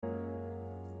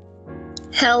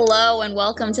Hello, and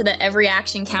welcome to the Every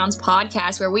Action Counts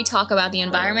podcast, where we talk about the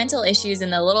environmental issues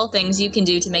and the little things you can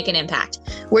do to make an impact.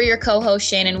 We're your co-hosts,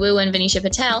 Shannon Wu and Venetia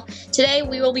Patel. Today,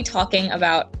 we will be talking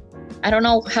about, I don't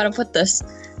know how to put this,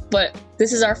 but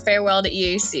this is our farewell to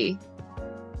EAC.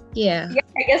 Yeah,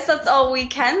 I guess that's all we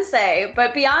can say.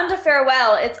 But beyond a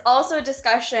farewell, it's also a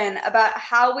discussion about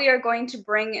how we are going to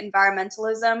bring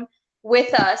environmentalism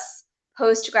with us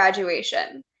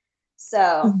post-graduation.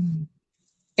 So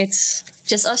it's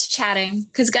just us chatting.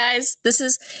 Because, guys,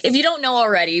 if you don't know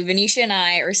already, Venetia and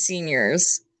I are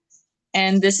seniors,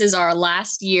 and this is our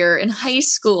last year in high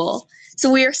school. So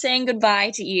we are saying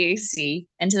goodbye to EAC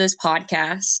and to this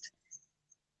podcast.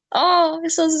 Oh,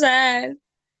 it's so sad.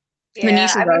 Yeah,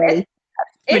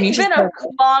 it's been a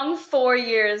long 4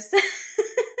 years.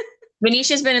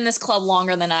 Venetia's been in this club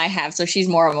longer than I have, so she's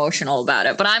more emotional about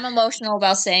it. But I'm emotional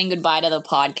about saying goodbye to the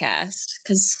podcast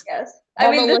because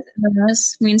all the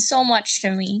listeners mean so much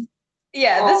to me.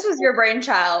 Yeah, this was your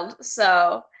brainchild,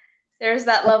 so there's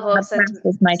that level of sentiment.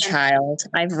 It's my child.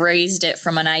 I've raised it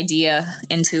from an idea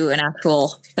into an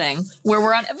actual thing. Where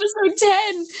we're on episode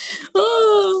 10.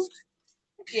 Oh.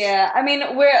 Yeah, I mean,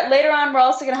 later on, we're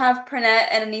also going to have Pranette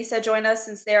and Anissa join us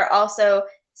since they're also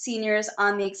seniors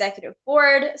on the executive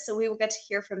board, so we will get to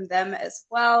hear from them as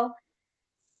well.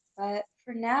 But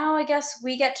for now, I guess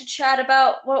we get to chat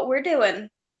about what we're doing.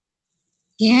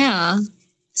 Yeah.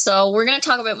 So we're going to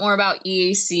talk a bit more about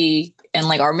EAC and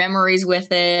like our memories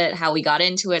with it, how we got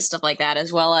into it, stuff like that,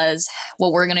 as well as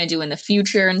what we're going to do in the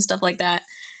future and stuff like that.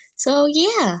 So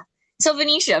yeah. So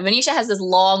Venetia has this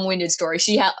long-winded story.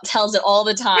 She tells it all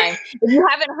the time. If you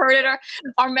haven't heard it,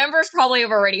 our members probably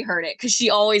have already heard it because she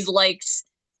always likes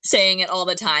saying it all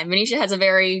the time. Venetia has a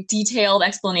very detailed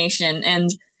explanation,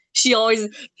 and you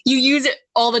use it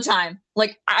all the time.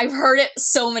 Like, I've heard it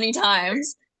so many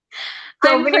times.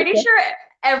 So I'm pretty sure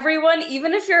everyone,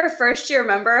 even if you're a first-year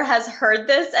member, has heard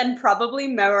this and probably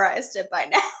memorized it by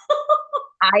now.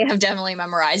 I have definitely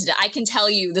memorized it. I can tell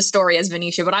you the story as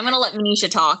Venetia, but I'm going to let Venetia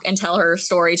talk and tell her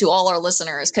story to all our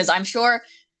listeners because I'm sure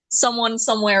someone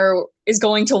somewhere is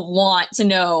going to want to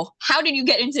know, how did you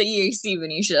get into EAC,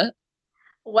 Venetia?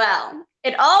 Well,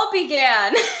 it all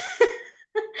began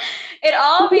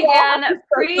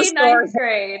pre-ninth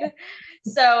grade.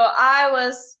 So I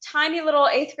was tiny little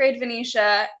 8th grade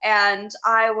Venetia, and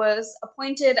I was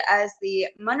appointed as the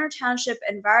Munner Township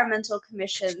Environmental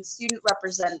Commission student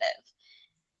representative.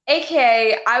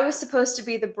 AKA, I was supposed to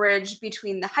be the bridge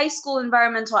between the high school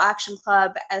environmental action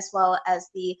club as well as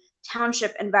the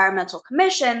township environmental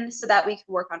commission so that we could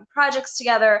work on projects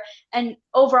together and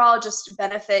overall just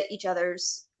benefit each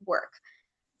other's work.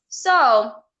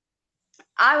 So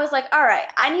I was like, all right,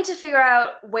 I need to figure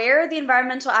out where the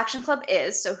environmental action club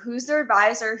is. So who's their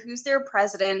advisor, who's their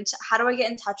president, how do I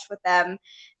get in touch with them,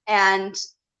 and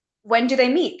when do they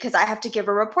meet? Because I have to give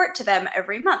a report to them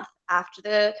every month after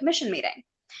the commission meeting.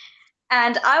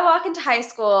 And I walk into high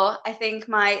school, I think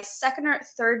my second or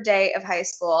third day of high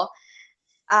school,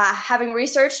 having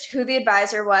researched who the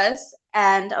advisor was,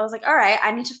 and I was like, all right,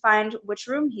 I need to find which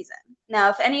room he's in. Now,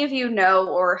 if any of you know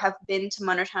or have been to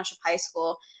Munner Township High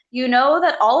School, you know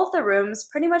that all of the rooms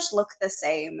pretty much look the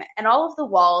same, and all of the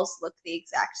walls look the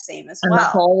exact same as well. And the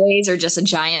hallways are just a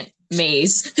giant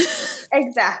maze.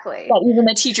 Exactly. That even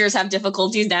the teachers have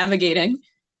difficulties navigating.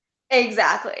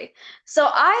 Exactly. So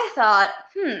I thought,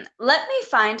 let me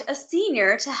find a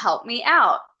senior to help me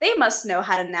out. They must know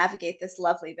how to navigate this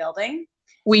lovely building.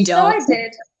 We don't. So I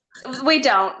did. We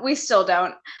don't. We still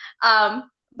don't.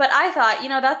 But I thought,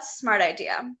 that's a smart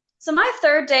idea. So my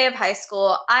third day of high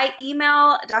school, I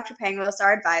email Dr. Pangos,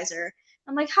 our advisor.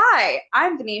 I'm like, hi,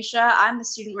 I'm Venetia. I'm the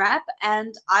student rep,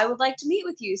 and I would like to meet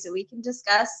with you so we can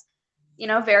discuss,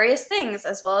 various things,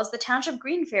 as well as the Township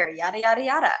Green Fair, yada, yada,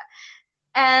 yada.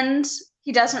 And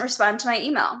he doesn't respond to my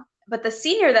email. But the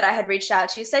senior that I had reached out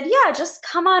to said, yeah, just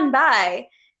come on by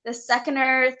the second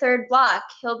or third block.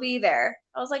 He'll be there.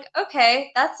 I was like,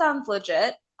 okay, that sounds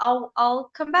legit.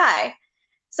 I'll come by.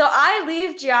 So I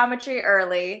leave geometry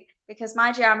early because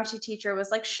my geometry teacher was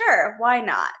like, sure, why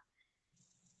not?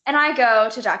 And I go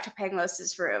to Dr.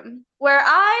 Panglos's room where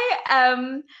I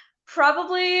am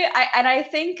I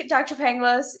think Dr.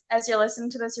 Panglos, as you're listening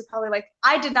to this, you're probably like,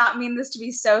 I did not mean this to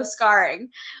be so scarring.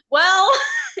 Well,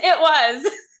 it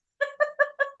was.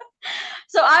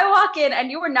 So I walk in, and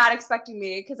you were not expecting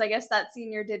me because I guess that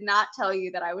senior did not tell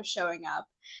you that I was showing up.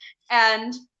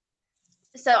 And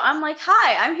so I'm like,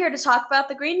 hi, I'm here to talk about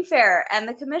the Green Fair and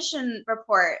the commission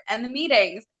report and the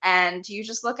meetings. And you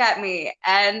just look at me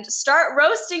and start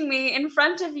roasting me in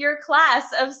front of your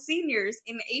class of seniors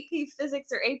in AP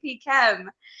Physics or AP Chem.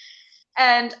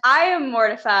 And I am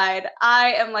mortified.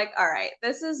 I am like, all right,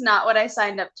 this is not what I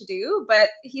signed up to do, but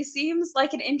he seems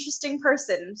like an interesting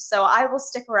person, so I will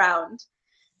stick around.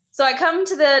 So I come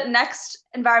to the next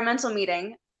environmental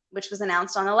meeting, which was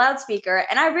announced on a loudspeaker,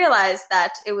 and I realized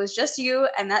that it was just you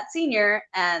and that senior,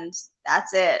 and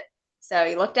that's it. So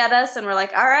he looked at us and we're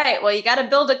like, all right, well, you got to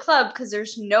build a club because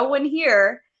there's no one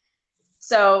here.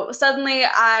 So suddenly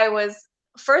I was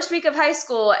first week of high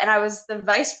school and I was the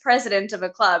vice president of a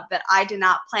club that I did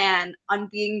not plan on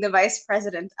being the vice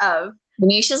president of.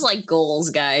 Venetia like goals,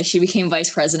 guys. She became vice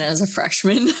president as a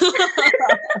freshman.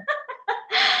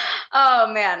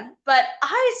 Oh man, but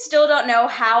I still don't know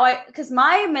how because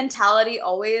my mentality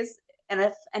always, and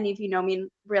if any of you know me in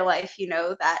real life, you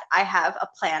know that I have a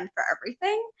plan for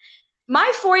everything.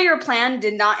 My 4-year plan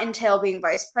did not entail being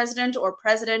vice president or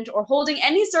president or holding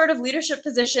any sort of leadership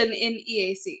position in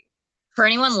EAC. For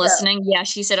anyone listening, yeah,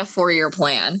 she said a 4-year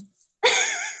plan.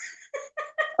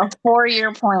 A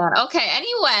 4-year plan. Okay,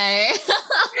 anyway.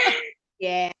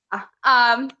 Yeah.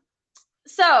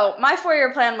 So my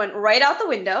 4-year plan went right out the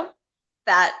window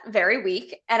that very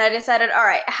week. And I decided, all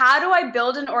right, how do I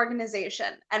build an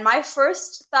organization? And my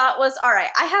first thought was, all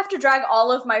right, I have to drag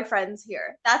all of my friends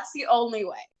here. That's the only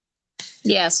way.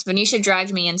 Yes, Venetia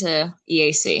dragged me into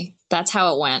EAC. That's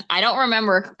how it went. I don't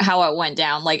remember how it went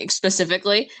down, like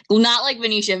specifically. Not like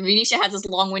Venetia. Venetia has this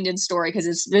long-winded story because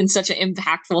it's been such an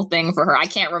impactful thing for her. I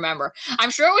can't remember. I'm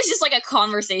sure it was just like a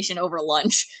conversation over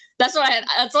lunch. That's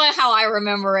how I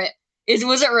remember it.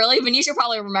 Was it really? Venetia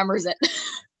probably remembers it.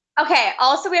 Okay,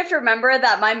 also we have to remember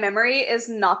that my memory is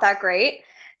not that great.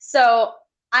 So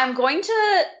I'm going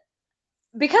to,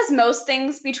 because most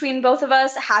things between both of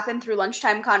us happen through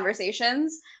lunchtime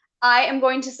conversations, I am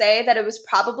going to say that it was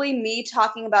probably me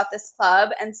talking about this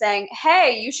club and saying,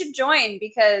 hey, you should join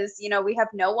because, you know, we have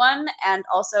no one and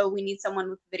also we need someone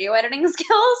with video editing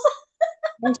skills.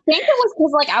 I think it was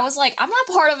because like I was like, I'm not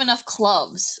part of enough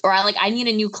clubs, or I need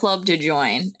a new club to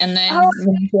join. And then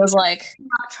it was like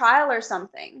mock trial or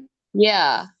something.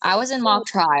 Yeah, I was in mock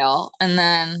trial, and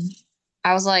then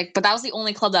I was like, but that was the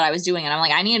only club that I was doing, and I'm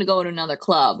like, I need to go to another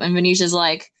club. And Venetia's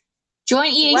like,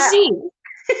 join EAC. Wow.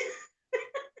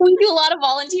 We do a lot of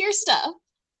volunteer stuff.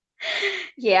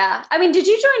 Yeah, I mean, did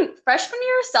you join freshman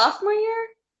year, sophomore year?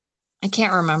 I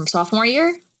can't remember. Sophomore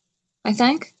year, I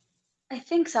think. I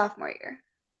think sophomore year.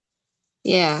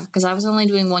 Yeah, because I was only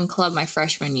doing one club my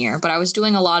freshman year, but I was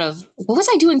doing a lot of. What was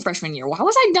I doing freshman year? Why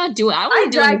was I not doing? I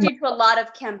dragged you to a lot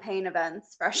of campaign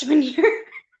events freshman year.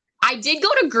 I did go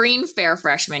to Green Fair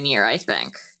freshman year, I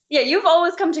think. Yeah, you've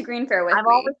always come to Green Fair with me. I've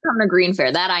always come to Green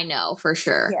Fair. That I know for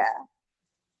sure.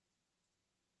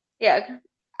 Yeah,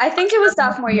 I think it was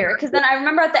sophomore year because then I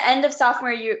remember at the end of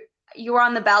sophomore year you were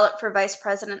on the ballot for vice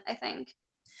president, I think.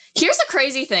 Here's the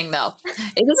crazy thing, though.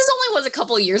 This only was a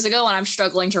couple of years ago, and I'm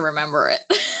struggling to remember it.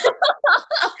 Okay,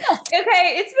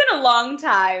 it's been a long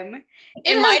time.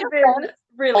 It might have been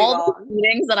really long. All the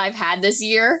meetings that I've had this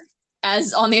year,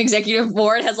 as on the executive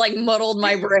board, has like muddled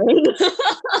my brain.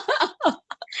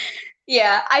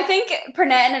 Yeah, I think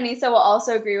Pernette and Anissa will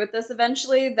also agree with this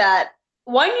eventually. That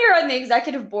 1 year on the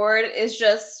executive board is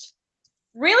just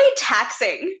really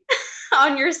taxing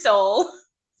on your soul.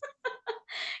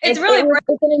 It's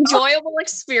an enjoyable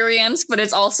experience, but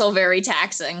it's also very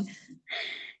taxing.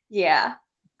 Yeah.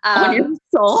 On your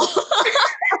soul.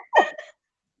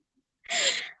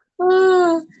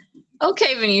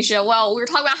 Okay, Venetia. Well, we were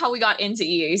talking about how we got into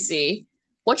EAC.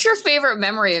 What's your favorite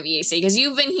memory of EAC? Because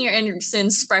you've been here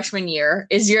since freshman year.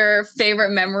 Is your favorite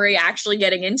memory actually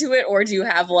getting into it, or do you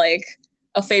have like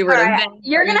a favorite event?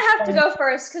 You're going to have to go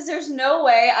first because there's no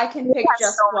way I can pick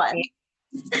just one.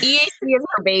 EAC is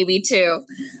her baby too.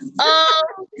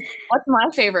 What's my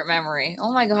favorite memory?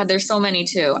 Oh my god, there's so many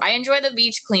too. I enjoy the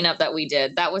beach cleanup that we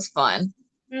did. That was fun.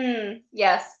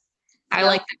 Yes. I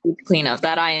like the beach cleanup.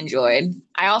 That I enjoyed.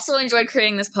 I also enjoyed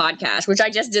creating this podcast, which I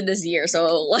just did this year.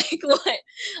 So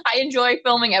I enjoy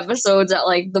filming episodes at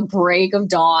like the break of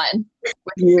dawn with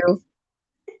you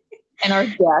and our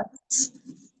guests.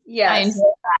 Yes. I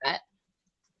enjoy that.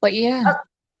 But yeah.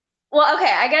 Well,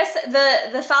 okay, I guess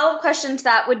the follow-up question to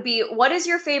that would be, what is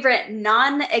your favorite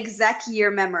non-exec year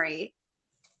memory?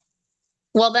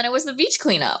 Well, then it was the beach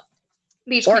cleanup.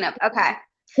 Beach cleanup, okay.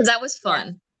 Because that was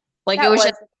fun. Like that it was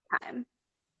just time.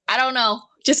 I don't know.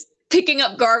 Just picking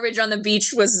up garbage on the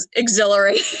beach was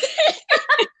exhilarating.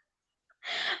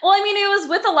 Well, I mean, it was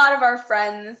with a lot of our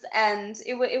friends, and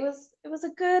it was a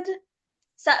good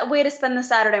way to spend the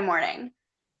Saturday morning.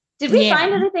 Did we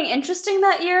find anything interesting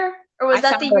that year? Or was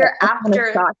that the year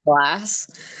after? Shot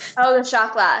glass. Oh, the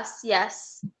shot glass.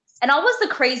 Yes. And always the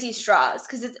crazy straws,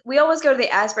 because we always go to the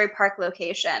Asbury Park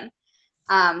location.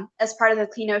 as part of the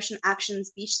Clean Ocean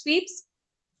Actions beach sweeps.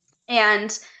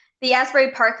 And the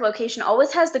Asbury Park location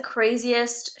always has the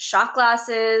craziest shot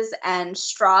glasses and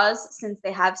straws, since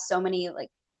they have so many like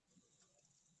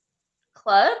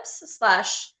clubs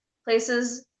slash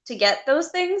places to get those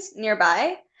things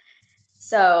nearby.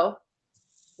 So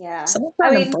yeah. Someone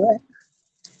found a brick.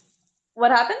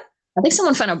 What happened? I think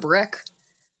someone found a brick.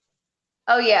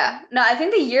 Oh yeah. No, I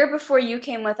think the year before you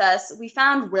came with us, we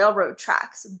found railroad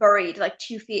tracks buried like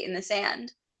 2 feet in the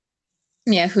sand.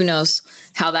 Yeah, who knows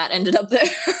how that ended up there.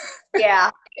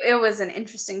 Yeah, it was an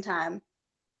interesting time.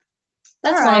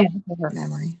 That's All one right. of my favorite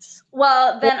memories.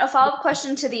 Well, then a follow-up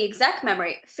question to the exec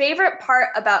memory. Favorite part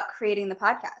about creating the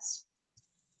podcast?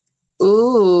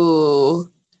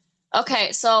 Ooh.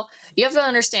 Okay, so you have to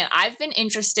understand, I've been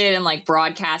interested in like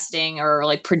broadcasting or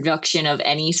like production of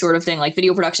any sort of thing, like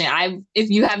video production.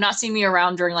 If you have not seen me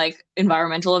around during like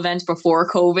environmental events before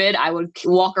COVID, I would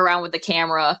walk around with the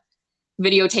camera,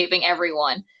 videotaping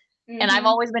everyone. Mm-hmm. And I've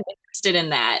always been interested in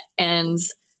that. And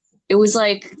it was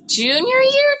like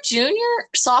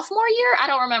sophomore year, I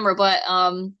don't remember, but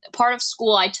part of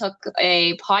school, I took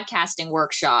a podcasting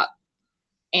workshop,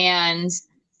 and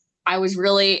I was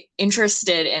really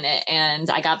interested in it, and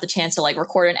I got the chance to like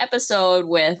record an episode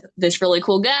with this really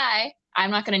cool guy.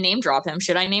 I'm not going to name drop him.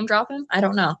 Should I name drop him? I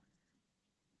don't know.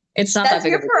 It's not that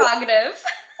big of a deal. That's your prerogative.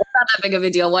 It's not that big of a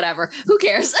deal. Whatever. Who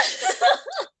cares?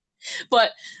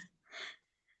 But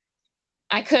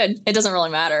I could. It doesn't really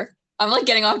matter. I'm like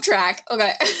getting off track.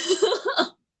 Okay.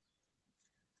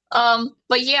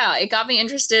 But yeah, it got me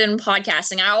interested in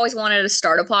podcasting. I always wanted to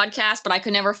start a podcast, but I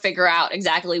could never figure out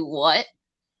exactly what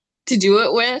to do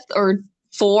it with or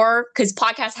for, because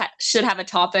podcasts should have a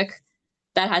topic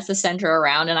that has to center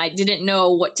around, and I didn't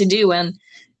know what to do. And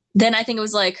then I think it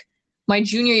was like my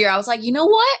junior year, I was like, you know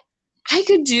what? I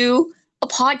could do a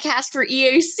podcast for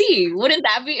EAC. Wouldn't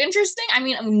that be interesting? I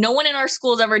mean, no one in our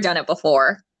school has ever done it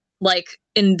before, like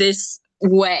in this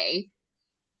way.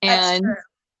 And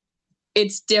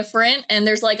it's different. And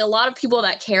there's like a lot of people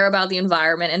that care about the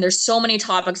environment. And there's so many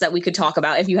topics that we could talk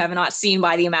about, if you have not seen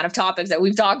by the amount of topics that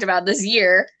we've talked about this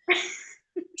year.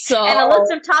 So, and a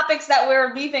list of topics that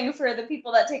we're leaving for the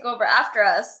people that take over after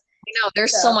us. You know,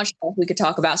 there's so much stuff we could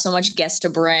talk about, so much guests to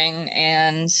bring.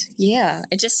 And yeah,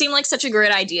 it just seemed like such a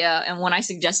great idea. And when I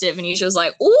suggested it, Venetia was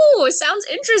like, ooh, it sounds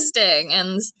interesting.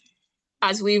 And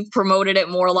as we've promoted it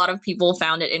more, a lot of people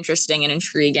found it interesting and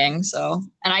intriguing. So,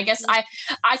 and I guess I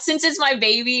since it's my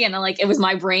baby and like it was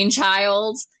my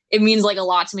brainchild, it means like a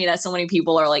lot to me that so many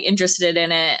people are like interested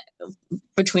in it,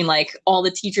 between like all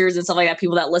the teachers and stuff like that,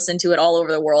 people that listen to it all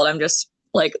over the world. I'm just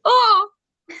like, oh,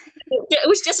 it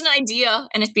was just an idea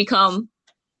and it's become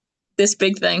this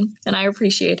big thing, and I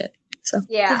appreciate it. So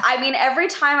yeah, I mean, every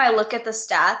time I look at the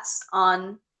stats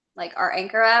on like our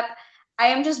Anchor app, I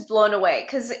am just blown away,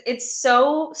 because it's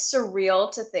so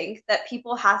surreal to think that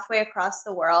people halfway across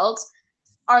the world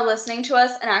are listening to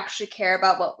us and actually care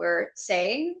about what we're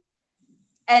saying,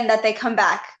 and that they come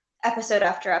back episode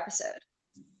after episode.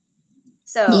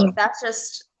 So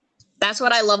that's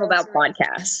what I love about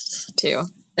podcasts too.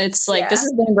 It's like, this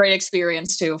has been a great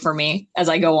experience too for me as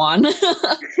I go on.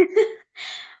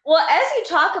 Well, as you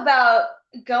talk about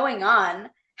going on,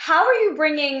 how are you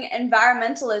bringing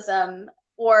environmentalism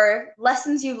or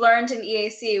lessons you learned in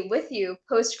EAC with you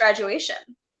post-graduation?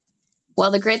 Well,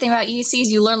 the great thing about EAC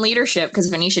is you learn leadership, because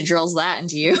Venetia drills that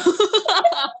into you.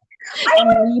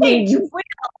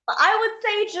 I would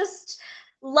say just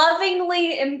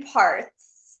lovingly imparts.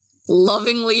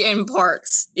 Lovingly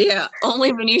imparts. Yeah,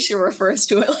 only Venetia refers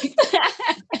to it like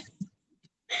that.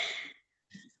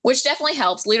 Which definitely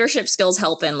helps. Leadership skills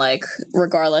help in like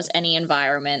regardless any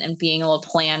environment, and being able to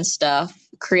plan stuff,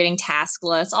 creating task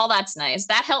lists, all that's nice.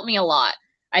 That helped me a lot,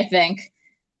 I think.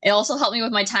 It also helped me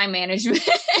with my time management.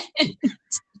 Like,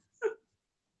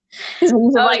 let's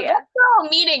throw a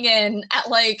meeting in at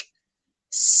like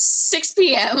 6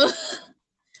 p.m.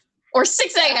 or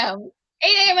 6 a.m., 8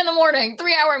 a.m. in the morning,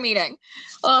 3-hour meeting.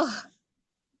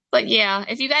 But yeah,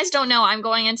 if you guys don't know, I'm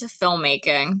going into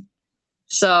filmmaking.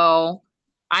 So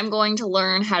I'm going to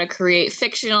learn how to create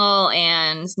fictional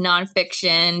and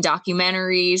nonfiction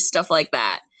documentaries, stuff like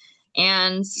that.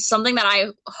 And something that I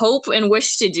hope and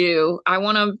wish to do, I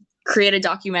want to create a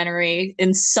documentary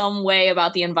in some way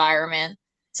about the environment,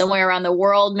 somewhere around the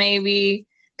world, maybe,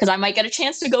 because I might get a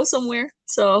chance to go somewhere.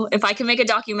 So if I can make a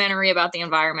documentary about the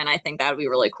environment, I think that would be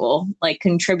really cool. Like,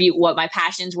 contribute what my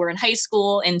passions were in high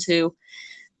school into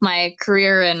my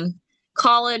career in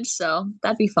college. So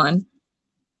that'd be fun.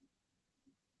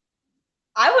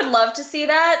 I would love to see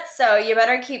that. So you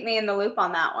better keep me in the loop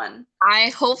on that one. I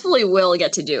hopefully will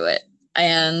get to do it,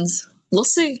 and we'll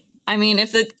see. I mean,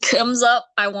 if it comes up,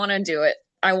 I want to do it.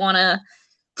 I want to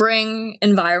bring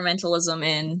environmentalism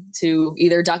into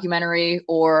either documentary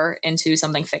or into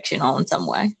something fictional in some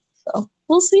way. So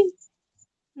we'll see.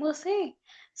 We'll see.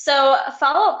 So a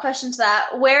follow-up question to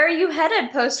that, where are you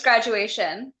headed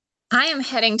post-graduation? I am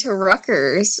heading to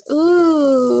Rutgers.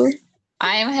 Ooh.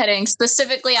 I'm heading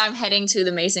to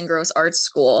the Mason Gross Arts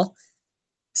School.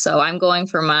 So I'm going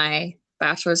for my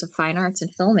Bachelor's of Fine Arts in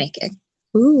Filmmaking.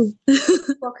 Ooh.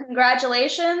 Well,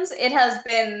 congratulations. It has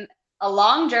been a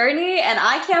long journey, and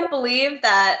I can't believe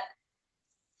that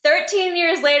 13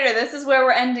 years later, this is where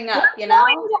we're ending up, you know?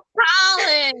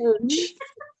 College.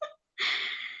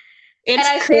 And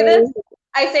I say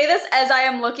this as I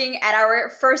am looking at our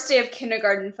first day of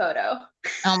kindergarten photo.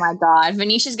 Oh my God,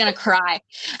 Venetia's gonna cry.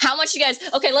 How much you guys?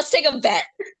 Okay, let's take a bet.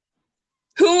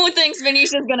 Who thinks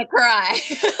Venetia's gonna cry?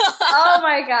 Oh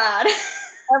my God.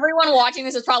 Everyone watching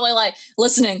this is probably like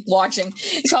watching.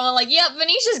 It's probably like, yep,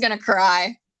 Venetia's gonna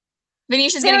cry.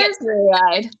 Venetia's gonna get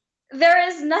teary-eyed. There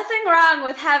is nothing wrong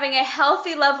with having a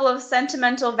healthy level of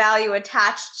sentimental value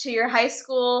attached to your high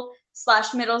school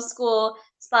 / middle school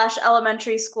 /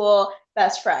 elementary school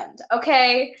best friend.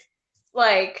 Okay?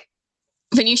 Like,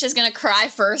 Venetia's gonna cry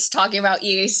first talking about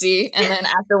EAC, and then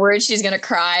afterwards she's gonna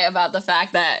cry about the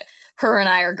fact that her and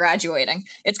I are graduating.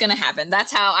 It's gonna happen.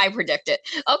 That's how I predict it.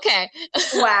 Okay.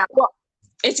 Wow. Well,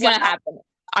 it's gonna happen.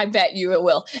 I bet you it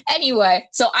will. Anyway,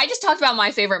 so I just talked about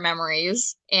my favorite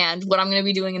memories and what I'm going to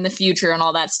be doing in the future and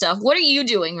all that stuff. What are you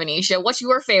doing, Venetia? What's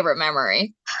your favorite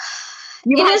memory?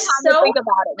 You have time to think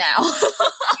about it now.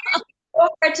 So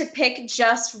hard to pick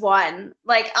just one.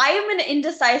 Like, I am an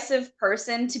indecisive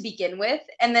person to begin with,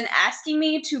 and then asking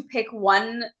me to pick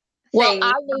one Well, thing.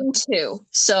 I named two,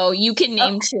 so you can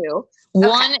name two.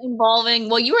 One involving,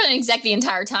 well, you were an exec the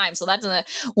entire time, so that's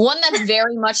one that's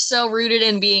very much so rooted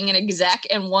in being an exec,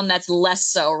 and one that's less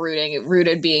so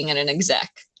rooted being in an exec.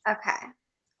 Okay.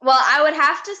 Well, I would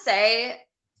have to say,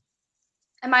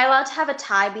 am I allowed to have a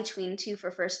tie between two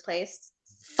for first place?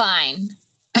 Fine.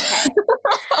 Okay.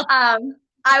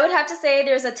 I would have to say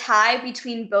there's a tie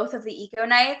between both of the Eco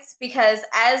Nights, because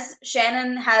as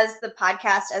Shannon has the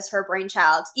podcast as her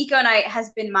brainchild, Eco Night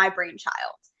has been my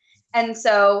brainchild. And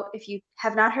so if you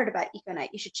have not heard about Eco Night,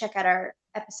 you should check out our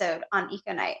episode on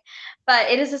Eco Night. But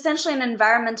it is essentially an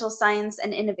environmental science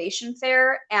and innovation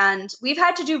fair. And we've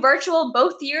had to do virtual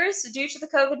both years due to the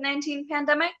COVID-19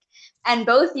 pandemic. And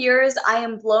both years, I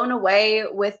am blown away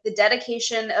with the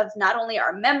dedication of not only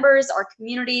our members, our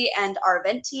community, and our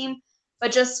event team,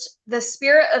 but just the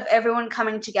spirit of everyone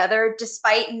coming together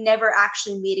despite never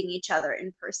actually meeting each other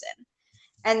in person.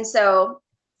 And so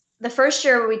the first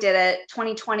year we did it,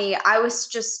 2020, I was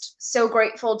just so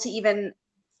grateful to even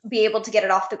be able to get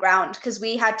it off the ground, because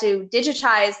we had to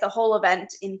digitize the whole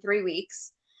event in 3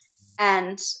 weeks.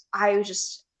 And I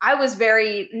was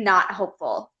very not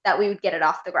hopeful that we would get it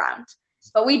off the ground.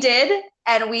 But we did,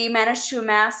 and we managed to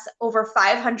amass over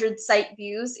 500 site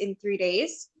views in 3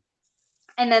 days.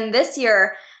 And then this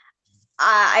year,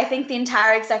 I think the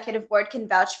entire executive board can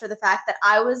vouch for the fact that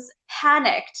I was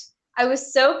panicked. I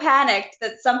was so panicked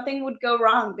that something would go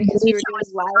wrong because we were doing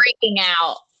live. Freaking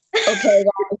out. Okay,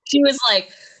 she was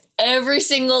like, every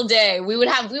single day we would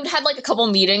have like a couple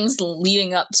meetings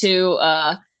leading up to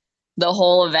the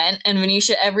whole event, and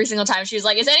Venetia, every single time she was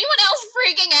like, is anyone else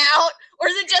freaking out, or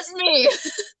is it just me?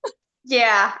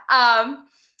 Yeah.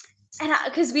 And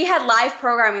because we had live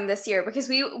programming this year, because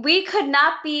we could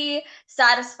not be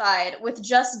satisfied with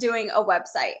just doing a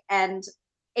website and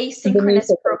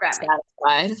asynchronous programming.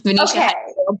 Venetia had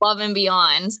to go above and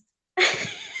beyond.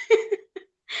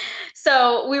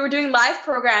 So we were doing live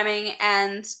programming,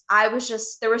 and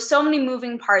there were so many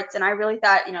moving parts, and I really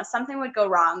thought, something would go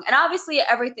wrong. And obviously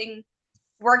everything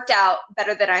worked out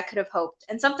better than I could have hoped.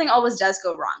 And something always does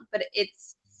go wrong, but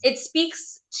it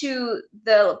speaks to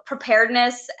the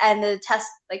preparedness and the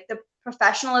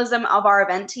professionalism of our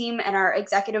event team and our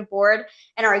executive board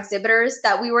and our exhibitors,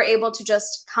 that we were able to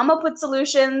just come up with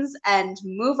solutions and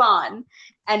move on,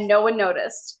 and no one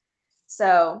noticed.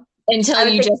 So until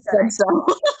you just said so.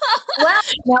 Well,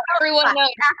 now everyone knows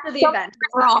after the event.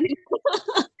 Wrong.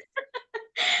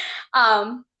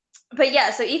 But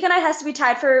yeah, so Eco Night has to be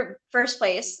tied for first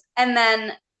place, and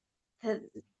then the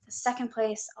second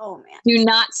place. Oh man! Do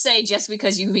not say just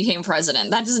because you became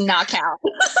president. That does not count.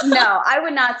 No, I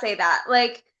would not say that.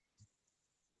 Like,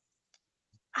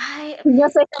 I'm gonna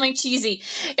say something cheesy.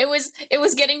 It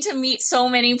was getting to meet so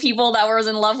many people that were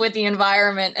in love with the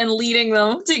environment and leading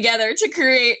them together to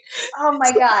create. Oh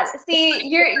my God! See,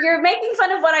 you're making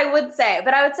fun of what I would say,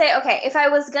 but I would say, okay, if I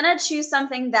was gonna choose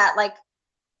something that like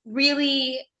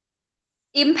really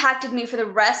impacted me for the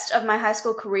rest of my high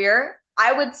school career,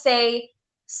 I would say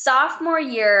sophomore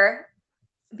year,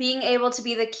 being able to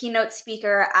be the keynote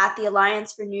speaker at the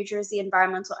Alliance for New Jersey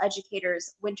Environmental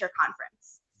Educators Winter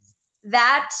Conference.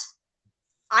 That,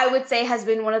 I would say, has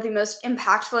been one of the most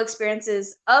impactful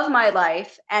experiences of my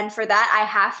life. And for that, I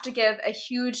have to give a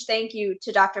huge thank you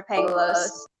to Dr. Pangalos.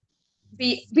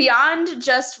 Beyond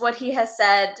just what he has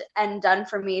said and done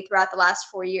for me throughout the last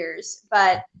 4 years,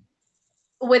 but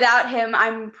without him,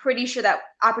 I'm pretty sure that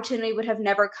opportunity would have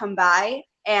never come by.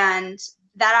 And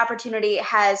that opportunity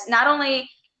has not only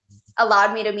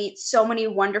allowed me to meet so many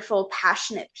wonderful,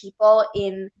 passionate people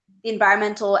in the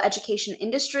environmental education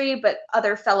industry, but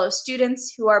other fellow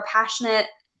students who are passionate,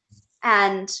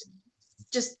 and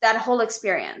just that whole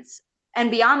experience. And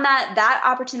beyond that, that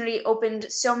opportunity opened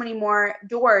so many more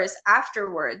doors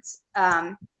afterwards.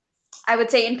 I would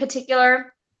say in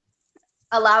particular,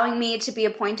 allowing me to be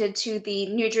appointed to the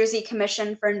New Jersey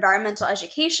Commission for Environmental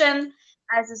Education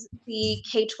as the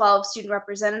K-12 student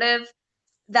representative.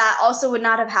 That also would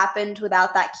not have happened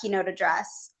without that keynote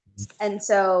address. And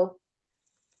so,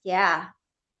 yeah.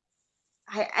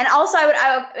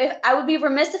 I would be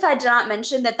remiss if I did not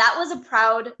mention that that was a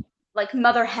proud, like,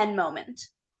 mother hen moment.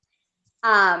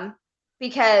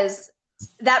 Because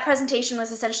that presentation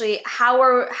was essentially how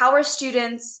are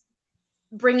students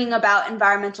bringing about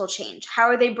environmental change? How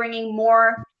are they bringing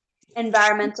more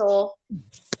environmental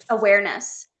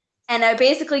awareness? And I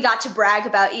basically got to brag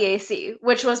about EAC,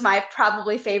 which was my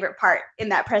probably favorite part in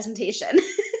that presentation.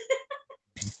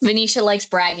 Venetia likes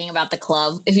bragging about the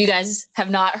club. If you guys have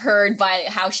not heard by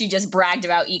how she just bragged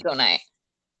about Eco Night.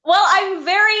 Well, I'm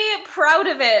very proud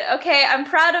of it. Okay, I'm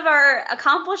proud of our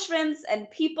accomplishments and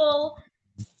people.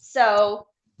 So,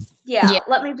 yeah.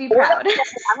 Let me be proud.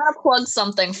 I'm gonna plug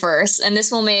something first, and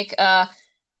this will make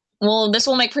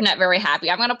Pranette very happy.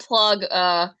 I'm gonna plug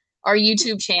our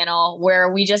YouTube channel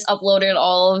where we just uploaded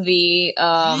all of the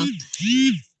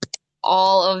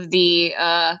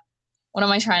what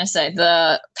am I trying to say?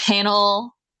 The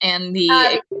panel and the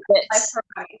exhibits.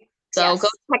 So yes, go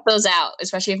check those out,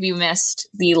 especially if you missed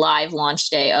the live launch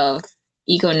day of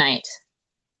Eco Night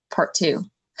Part 2.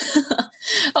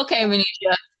 Okay,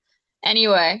 Venetia.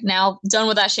 Anyway, now done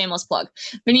with that shameless plug.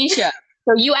 Venetia,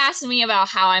 so you asked me about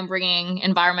how I'm bringing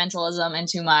environmentalism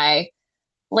into my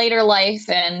later life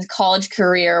and college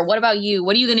career. What about you?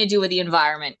 What are you going to do with the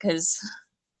environment? Because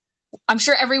I'm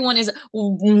sure everyone is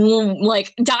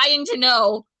like dying to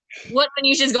know what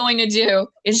Venetia's going to do.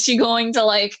 Is she going to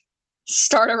like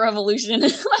start a revolution in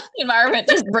the environment,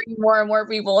 just bring more and more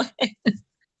people in?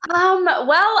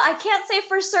 Well, I can't say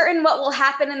for certain what will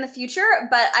happen in the future,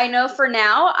 but I know for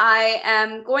now I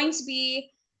am going to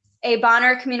be a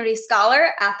Bonner Community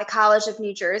Scholar at the College of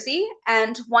New Jersey,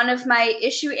 and one of my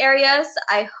issue areas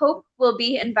I hope will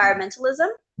be environmentalism.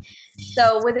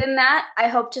 So within that, I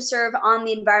hope to serve on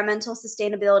the Environmental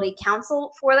Sustainability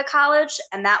Council for the college,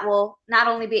 and that will not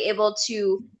only be able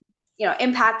to,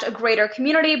 impact a greater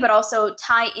community, but also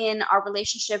tie in our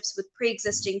relationships with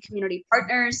pre-existing community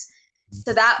partners.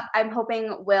 So that I'm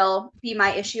hoping will be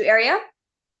my issue area.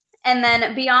 And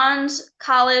then beyond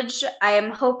college, I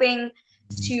am hoping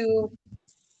to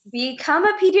become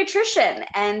a pediatrician.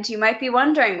 And you might be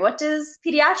wondering, what does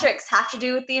pediatrics have to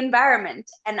do with the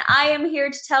environment? And I am here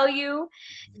to tell you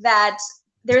that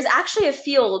there's actually a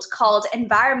field called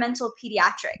environmental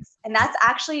pediatrics. And that's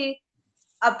actually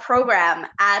a program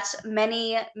at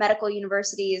many medical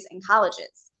universities and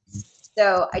colleges.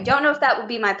 So I don't know if that would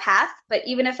be my path, but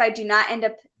even if I do not end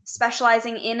up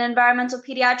specializing in environmental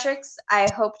pediatrics, I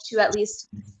hope to at least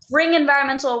bring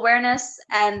environmental awareness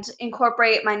and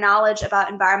incorporate my knowledge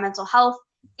about environmental health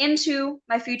into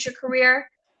my future career.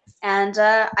 And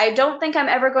I don't think I'm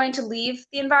ever going to leave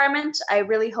the environment. I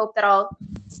really hope that I'll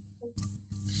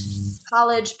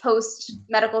college,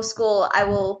 post-medical school, I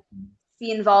will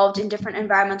be involved in different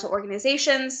environmental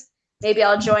organizations. Maybe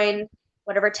I'll join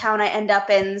whatever town I end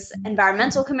up in's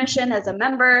environmental commission as a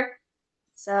member.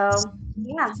 So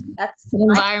yeah, that's the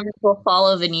environment will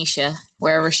follow Venetia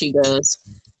wherever she goes.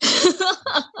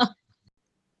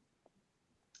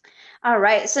 All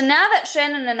right, so now that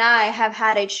Shannon and I have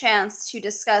had a chance to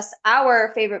discuss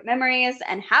our favorite memories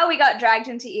and how we got dragged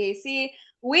into EAC,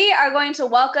 we are going to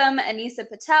welcome Anisa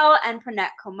Patel and Pranette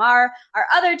Kumar, our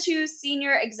other two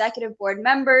senior executive board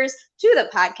members, to the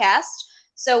podcast.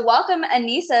 So welcome,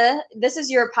 Anisa. This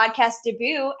is your podcast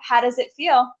debut. How does it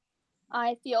feel?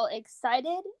 I feel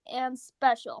excited and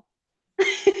special.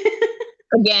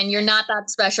 Again, you're not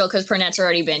that special because Pranette's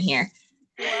already been here.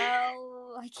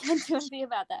 Well, I can't do anything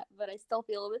about that, but I still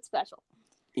feel a bit special.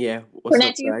 Yeah.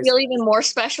 Pranette, do you feel even more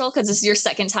special because this is your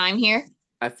second time here?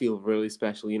 I feel really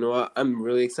special. You know what? I'm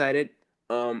really excited.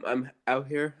 I'm out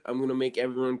here. I'm gonna make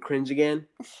everyone cringe again.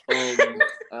 You're already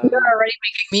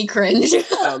making me cringe.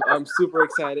 I'm super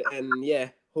excited, and yeah,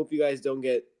 hope you guys don't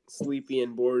get sleepy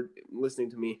and bored listening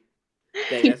to me.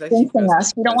 Dang, Keep that's actually thinking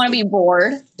us. You don't want to be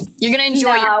bored. You're gonna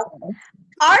enjoy No. yourself.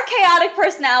 Our chaotic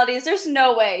personalities, there's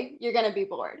no way you're going to be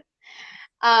bored.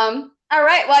 All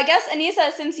right. Well, I guess,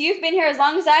 Anissa, since you've been here as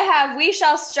long as I have, we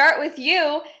shall start with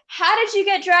you. How did you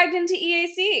get dragged into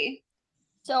EAC?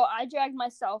 So I dragged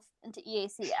myself into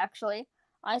EAC, actually.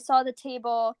 I saw the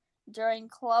table during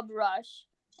Club Rush,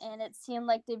 and it seemed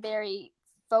like the very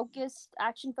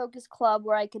action-focused club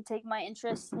where I could take my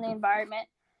interests in the environment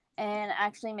and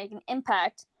actually make an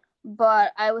impact.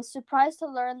 But I was surprised to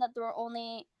learn that there were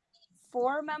only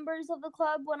 4 members of the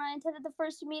club when I attended the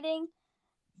first meeting,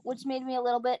 which made me a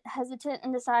little bit hesitant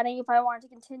in deciding if I wanted to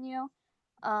continue.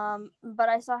 But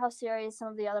I saw how serious some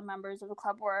of the other members of the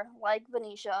club were, like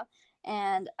Venetia,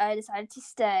 and I decided to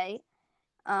stay.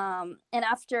 And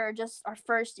after just our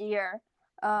first year,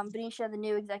 Venetia, the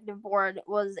new executive board,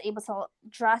 was able to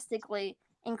drastically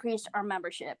increase our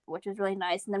membership, which was really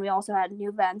nice. And then we also had new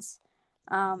events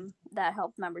that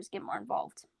helped members get more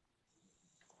involved.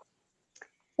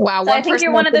 Wow, so I think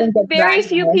you're one of the very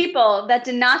few people that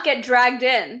did not get dragged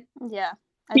in. Yeah.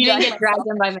 You didn't get dragged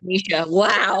in by Venetia.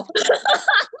 Wow.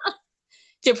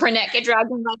 Did Pranette get dragged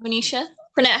in by Venetia?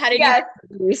 Pranette, how did you get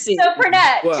into EAC? So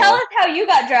Pranette, tell us how you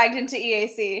got dragged into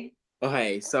EAC.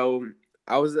 Okay, so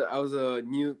I was a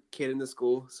new kid in the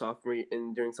school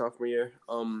during sophomore year.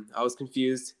 I was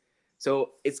confused.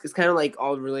 So it's kind of like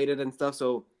all related and stuff.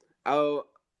 So I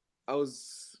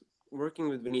was working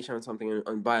with Venetia on something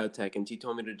on biotech, and she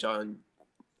told me to join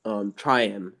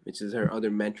Triam, which is her other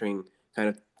mentoring kind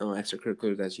of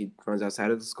extracurricular that she runs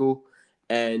outside of the school.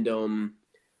 And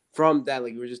from that,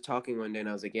 like, we were just talking one day, and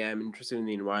I was like, yeah, I'm interested in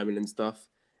the environment and stuff.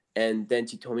 And then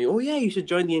she told me, oh yeah, you should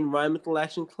join the Environmental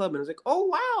Action Club. And I was like, oh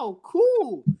wow,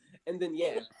 cool. And then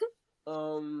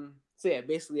so yeah,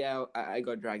 basically I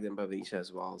got dragged in by Venetia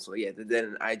as well. So yeah,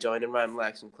 then I joined Environmental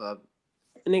Action Club,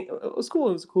 and it was cool.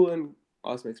 It was a cool and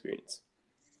awesome experience.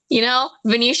 You know,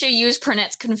 Venetia used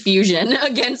Pranette's confusion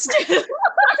against him.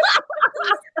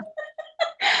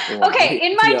 Okay,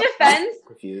 in my defense,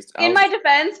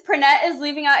 Pranette is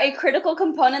leaving out a critical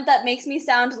component that makes me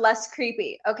sound less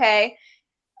creepy, okay?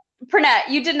 Pranette,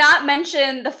 you did not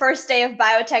mention the first day of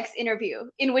biotech's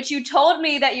interview, in which you told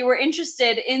me that you were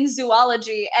interested in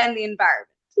zoology and the environment.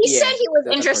 He said he was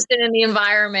interested in the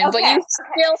environment, but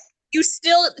you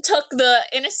still took the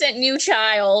innocent new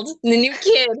child, the new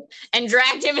kid, and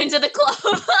dragged him into the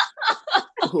club.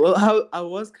 Well, I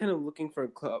was kind of looking for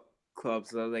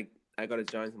clubs, so I was like, I gotta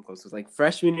join some clubs. So it was like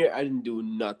freshman year, I didn't do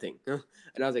nothing, and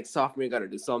I was like, sophomore year, gotta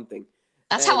do something.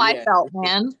 That's how I felt,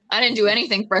 man. I didn't do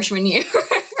anything freshman year.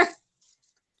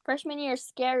 Freshman year is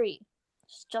scary.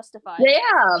 It's justified.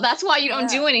 Yeah, that's why you don't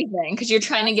do anything, because you're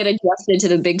trying to get adjusted to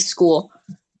the big school.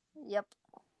 Yep.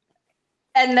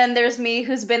 And then there's me,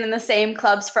 who's been in the same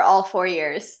clubs for all 4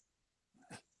 years.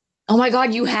 Oh my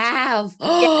God, you have.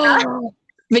 Yeah.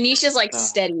 Venetia's like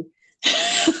steady.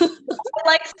 I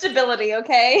like stability,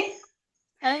 okay?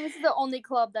 I think this is the only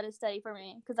club that is steady for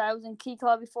me, because I was in Key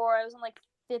Club before. I was in like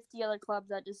 50 other clubs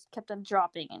that just kept on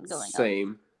dropping and going up.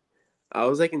 Same. I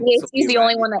was like, he's the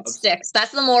only one that sticks.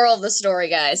 That's the moral of the story,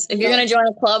 guys. If you're gonna join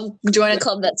a club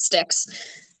that sticks.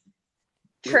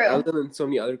 True. I was in so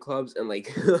many other clubs, and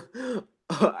like,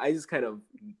 I just kind of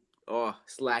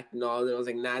slacked and all. And I was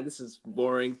like, nah, this is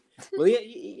boring. Well, yeah,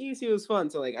 you see, it was fun,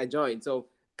 so like, I joined. So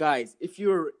guys, if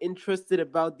you're interested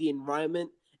about the environment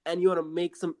and you want to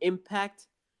make some impact,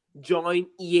 join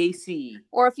EAC.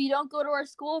 Or if you don't go to our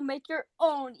school, make your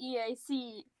own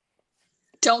EAC.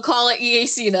 Don't call it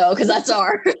EAC though, because that's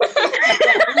our. We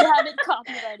have it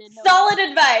copyrighted. No. Solid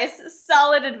advice.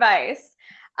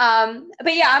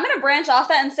 But yeah, I'm gonna branch off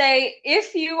that and say,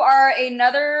 if you are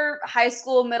another high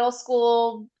school, middle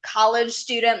school, college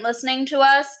student listening to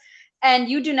us, and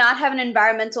you do not have an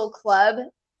environmental club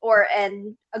or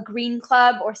a green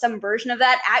club or some version of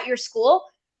that at your school,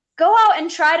 go out and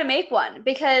try to make one,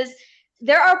 because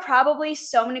there are probably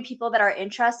so many people that are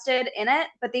interested in it,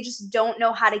 but they just don't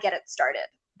know how to get it started.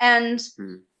 And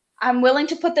I'm willing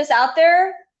to put this out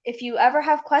there. If you ever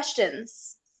have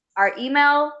questions, our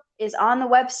email is on the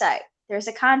website. There's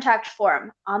a contact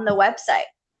form on the website.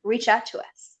 Reach out to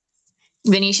us.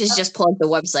 Venetia's just plugged the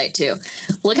website too.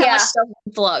 Look how much stuff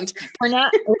we plugged.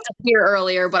 Pranette was here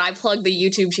earlier, but I plugged the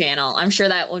YouTube channel. I'm sure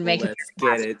that would make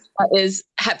Pranette has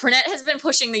been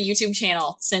pushing the YouTube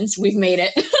channel since we've made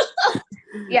it.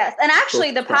 Yes, and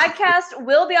actually the podcast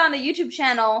will be on the YouTube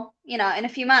channel, in a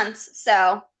few months.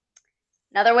 So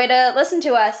Another way to listen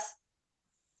to us.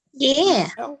 Yeah.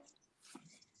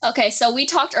 Okay, so we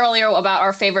talked earlier about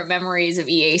our favorite memories of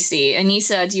EAC.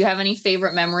 Anissa, do you have any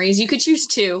favorite memories? You could choose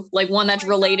two, like one that's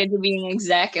related to being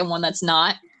exec and one that's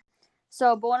not.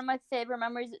 So, but one of my favorite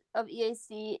memories of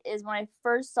EAC is when I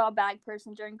first saw Bag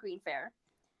Person during Green Fair.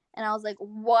 And I was like,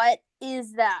 what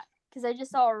is that? Because I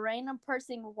just saw a random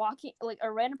person walking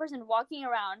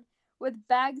around with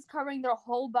bags covering their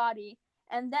whole body.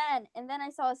 And then I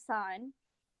saw a sign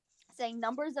saying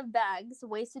numbers of bags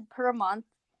wasted per month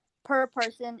per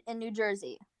person in New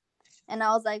Jersey. And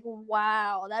I was like,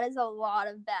 wow, that is a lot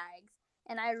of bags.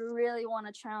 And I really want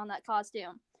to try on that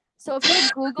costume. So if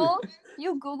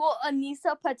you Google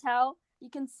Anissa Patel,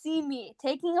 you can see me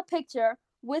taking a picture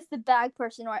with the bag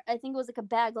person, or I think it was like a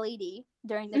bag lady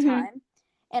during the time.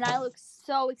 And I look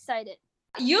so excited.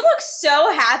 You look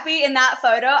so happy in that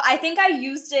photo. I think I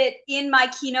used it in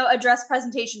my keynote address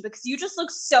presentation because you just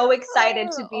look so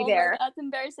excited to be there. That's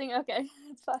embarrassing. Okay,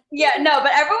 that's fine. Yeah, no,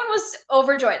 but everyone was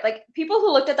overjoyed. Like, people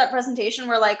who looked at that presentation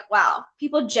were like, wow,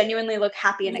 people genuinely look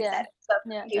happy and excited. So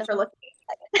thank you for looking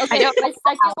excited. Okay, my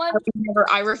second one.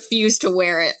 I refuse to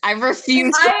wear it. I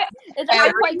refuse It's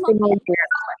actually quite comfy.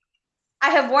 I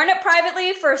have worn it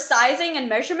privately for sizing and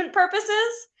measurement purposes,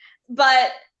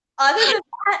 but other than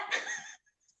that...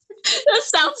 That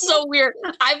sounds so weird.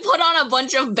 I put on a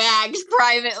bunch of bags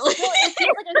privately. No, it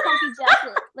feels like a comfy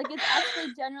jacket. Like, it's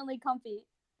actually generally comfy.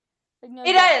 Like, no,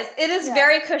 It is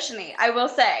very cushiony, I will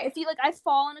say. If you I've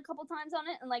fallen a couple times on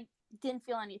it and didn't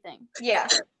feel anything. Yeah,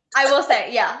 I will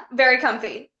say, yeah, very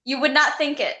comfy. You would not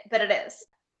think it, but it is.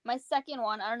 My second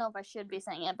one, I don't know if I should be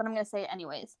saying it, but I'm gonna say it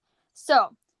anyways.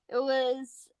 So it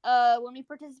was when we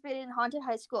participated in Haunted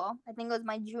High School. I think it was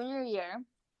my junior year,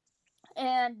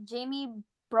 and Jamie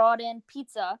brought in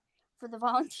pizza for the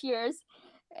volunteers,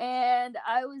 and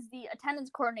I was the attendance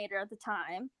coordinator at the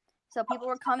time. So people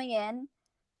were coming in.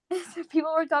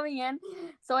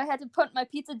 So I had to put my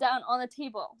pizza down on the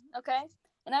table, okay?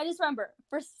 And I just remember,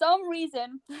 for some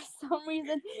reason,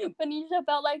 Venetia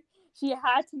felt like she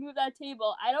had to move that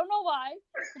table. I don't know why,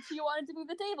 but she wanted to move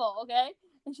the table, okay?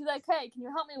 And she's like, hey, can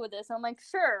you help me with this? And I'm like,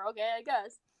 sure, okay, I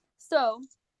guess. So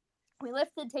we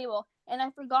lifted the table, and I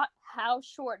forgot how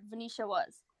short Venetia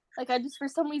was. I just for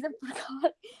some reason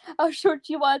forgot how short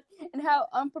she was and how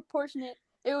unproportionate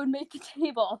it would make the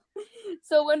table.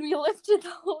 So when we lifted the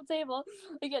whole table,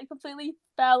 it completely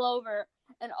fell over,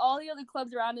 and all the other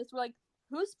clubs around us were like,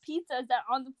 whose pizza is that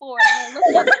on the floor? And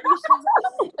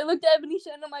I looked at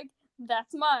Venetia and I'm like,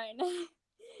 that's mine.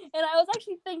 And I was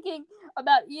actually thinking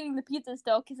about eating the pizza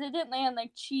still because it didn't land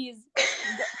cheese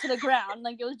to the ground.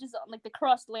 It was just the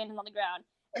crust landing on the ground.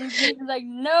 And he was like,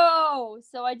 no.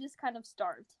 So I just kind of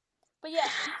starved. But yeah.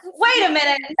 Wait a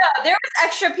minute. No, there was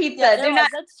extra pizza. Yeah,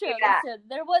 that's true.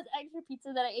 There was extra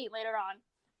pizza that I ate later on.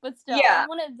 But still, I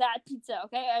wanted that pizza,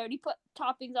 okay? I already put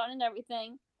toppings on it and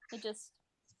everything. It just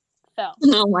fell.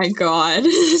 Oh my god.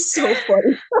 So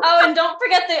funny. Oh, and don't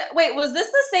forget was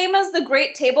this the same as the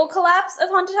Great Table Collapse of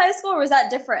Haunted High School, or was that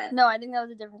different? No, I think that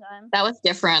was a different time. That was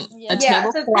different. Yeah.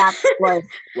 Table collapse was...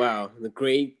 Wow, the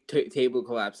Great Table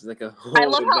Collapse is like a whole... I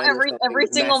love how every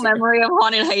single memory of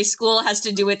Haunted High School has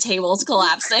to do with tables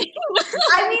collapsing.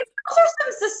 I mean, those are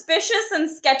some suspicious and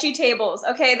sketchy tables,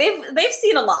 okay? They've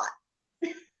seen a lot.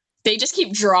 They just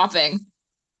keep dropping.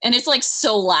 And it's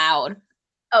so loud.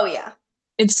 Oh, yeah.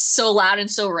 It's so loud and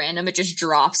so random. It just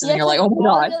drops, and you're like, "Oh my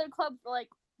god!" The other club were like,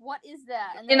 "What is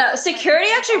that?" And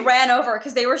security actually ran over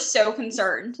because they were so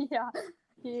concerned.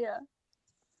 Yeah.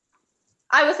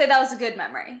 I would say that was a good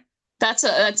memory. That's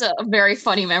a very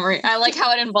funny memory. I like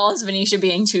how it involves Venetia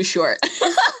being too short.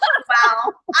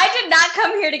 Wow, I did not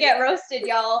come here to get roasted,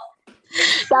 y'all.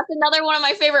 That's another one of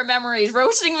my favorite memories: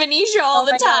 roasting Venetia all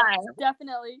the time. God,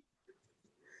 definitely.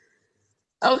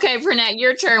 Okay, Pranette,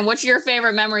 your turn. What's your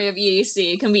favorite memory of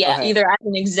EAC? It can be either as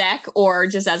an exec or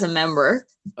just as a member.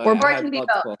 Or it can be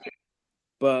both.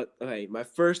 But, okay, my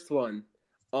first one.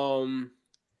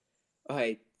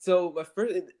 Okay, so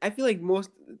I feel like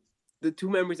the two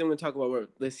memories I'm going to talk about were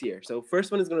this year. So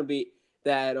first one is going to be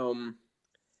that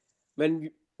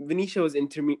when Venetia was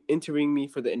interviewing me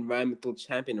for the Environmental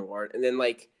Champion Award, and then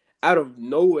out of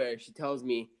nowhere, she tells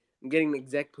me I'm getting an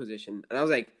exec position. And I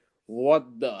was like,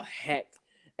 what the heck?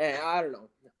 And I don't know.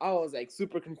 I was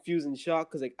super confused and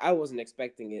shocked because I wasn't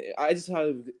expecting it. I just thought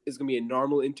it was gonna be a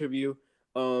normal interview,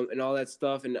 and all that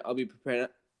stuff, and I'll be prepared.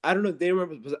 I don't know if they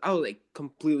remember, but I was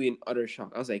completely in utter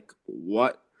shock. I was like,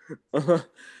 what? But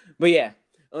yeah,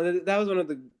 that was one of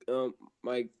the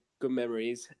my good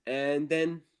memories. And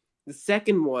then the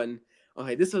second one,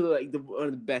 okay, this was one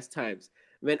of the best times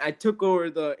when I took over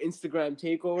the Instagram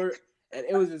takeover. and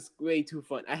it was just way too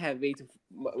fun. I had way too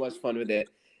much fun with it.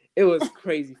 It was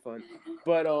crazy fun.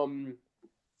 But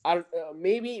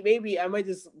maybe I might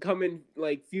just come in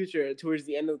like future towards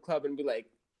the end of the club and be like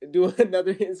do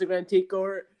another Instagram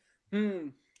takeover.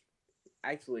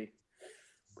 Actually,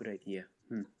 good idea.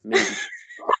 Maybe.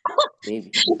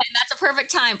 And that's a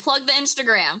perfect time. Plug the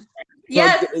Instagram.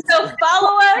 Yes, so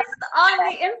follow us on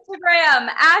the Instagram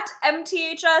at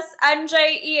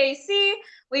MTHSNJEAC.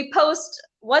 We post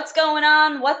what's going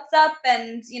on, what's up,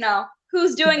 and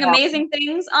who's doing amazing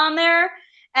things on there.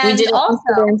 And we did also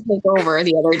Instagram takeover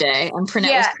the other day, and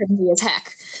Pranette was cringy as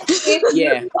heck.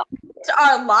 If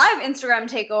our live Instagram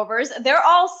takeovers, they're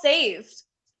all saved.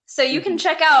 So you can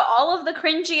check out all of the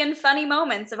cringy and funny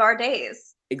moments of our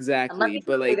days. Exactly,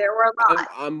 but like there were a lot.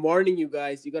 I'm warning you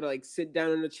guys. You gotta like sit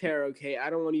down in a chair, okay? I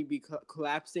don't want you to be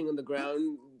collapsing on the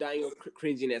ground, dying of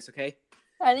cringiness, okay?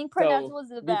 I think Pranette was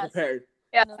the best. Be prepared.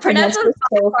 Yeah, Pranette was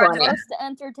so funny. Most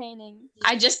entertaining.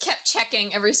 I just kept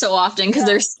checking every so often because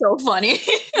they're so funny.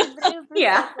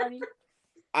 Yeah. So funny.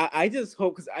 I just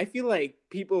hope, because I feel like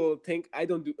people think I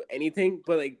don't do anything,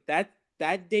 but like that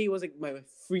day was like my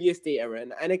freest day ever,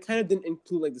 and I kind of didn't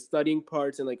include like the studying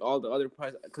parts and like all the other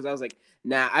parts, because I was like,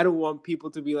 nah, I don't want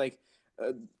people to be like,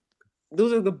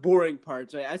 those are the boring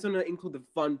parts, right? I just want to include the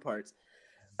fun parts.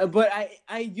 But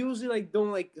I usually like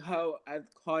don't like how I've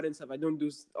caught and stuff. I don't do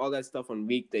all that stuff on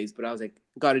weekdays, but I was like,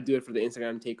 gotta do it for the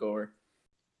Instagram takeover.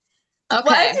 Okay.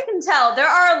 Well, as you can tell, there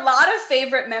are a lot of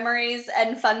favorite memories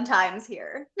and fun times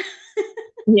here.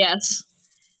 Yes.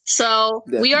 So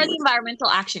we are the Definitely. Environmental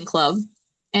Action Club,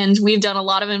 and we've done a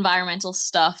lot of environmental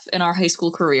stuff in our high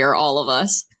school career, all of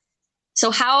us.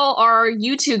 So how are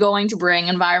you two going to bring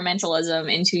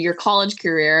environmentalism into your college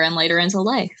career and later into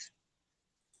life?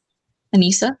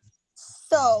 Anissa?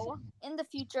 So, in the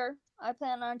future, I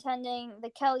plan on attending the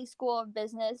Kelley School of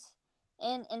Business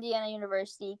in Indiana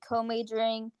University,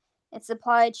 co-majoring in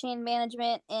supply chain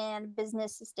management and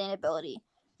business sustainability,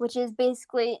 which is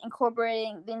basically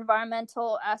incorporating the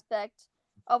environmental aspect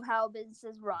of how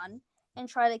businesses run and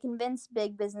try to convince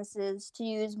big businesses to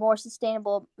use more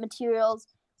sustainable materials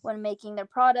when making their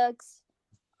products,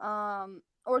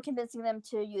 or convincing them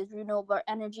to use renewable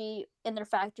energy in their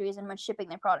factories and when shipping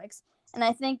their products. And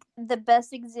I think the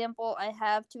best example I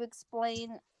have to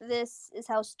explain this is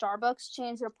how Starbucks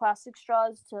changed their plastic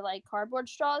straws to like cardboard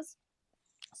straws,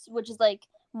 which is like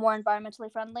more environmentally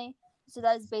friendly. So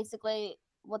that is basically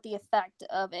what the effect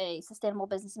of a sustainable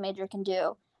business major can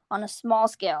do on a small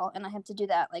scale, and I have to do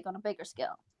that like on a bigger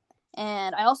scale.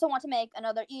 And I also want to make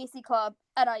another EAC club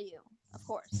at IU, of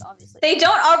course, obviously. They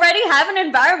don't already have an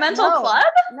environmental club?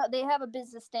 No, they have a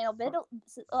business sustainability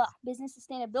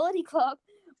club,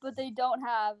 but they don't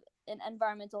have an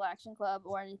environmental action club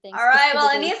or anything. All right, well,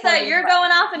 Anissa, you're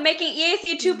going off and making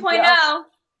EAC 2.0.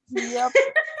 Yep.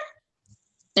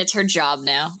 It's her job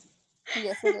now.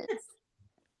 Yes, it is.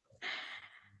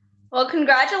 Well,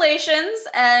 congratulations,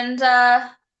 and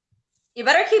you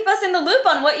better keep us in the loop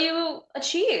on what you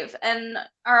achieve and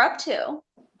are up to.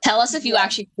 Tell us if you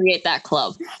actually create that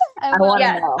club. I want to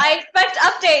Yes, know. I expect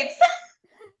updates.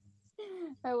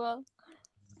 I will.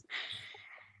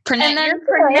 Pranette, And then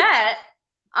Pranette,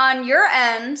 on your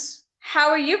end, how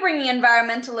are you bringing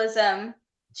environmentalism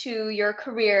to your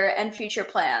career and future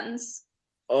plans?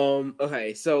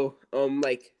 Okay, so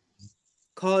like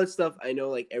college stuff, I know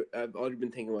like I've already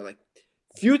been thinking about like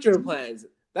future plans.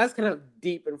 That's kind of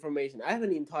deep information. I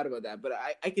haven't even thought about that, but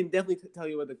I can definitely tell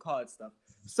you about the college stuff.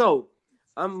 So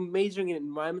I'm majoring in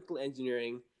environmental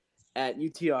engineering at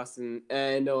UT Austin,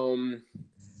 and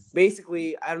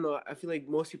basically, I don't know, I feel like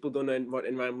most people don't know what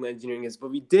environmental engineering is, but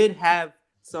we did have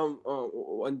some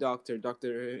one Dr.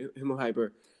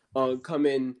 Himmelheiber come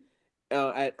in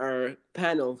at our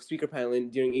speaker panel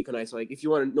during Econ. So like if you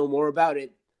want to know more about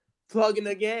it, plug in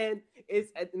again,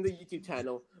 it's in the YouTube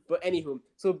channel. But anywho,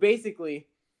 so basically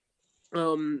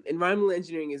environmental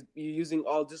engineering is you're using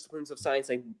all disciplines of science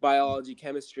like biology,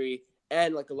 chemistry,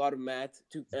 and like a lot of math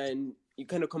and you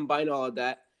kind of combine all of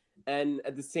that, and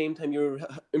at the same time you're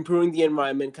improving the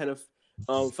environment, kind of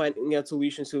finding out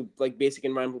solutions to like basic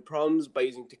environmental problems by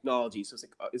using technology. So it's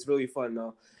like it's really fun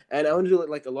now, and I want to do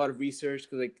like a lot of research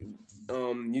because like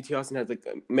UT Austin has like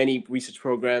many research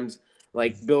programs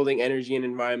like building energy and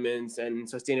environments and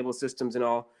sustainable systems and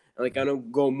all. And, like I want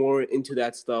to go more into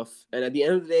that stuff. And at the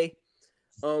end of the day,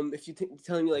 if you're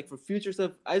telling me like for future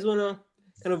stuff, I just want to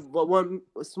kind of one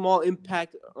small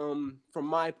impact from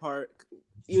my part,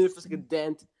 even if it's like a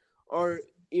dent or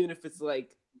even if it's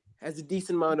like has a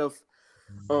decent amount of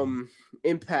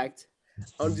impact.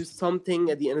 I'll do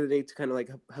something at the end of the day to kind of like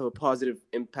have a positive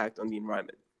impact on the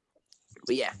environment.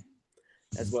 But yeah,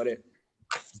 that's about it.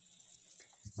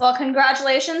 Well,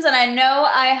 congratulations. And I know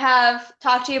I have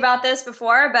talked to you about this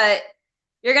before, but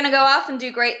you're going to go off and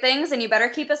do great things, and you better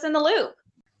keep us in the loop.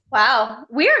 Wow.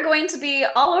 We are going to be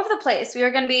all over the place. We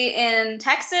are going to be in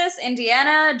Texas,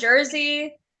 Indiana,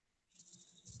 Jersey.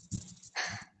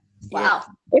 Wow.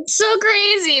 It's so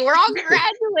crazy. We're all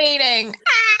graduating.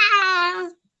 Ah!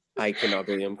 I cannot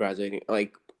believe I'm graduating.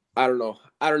 Like, I don't know.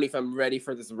 I don't know if I'm ready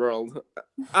for this world.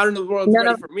 I don't know if the world's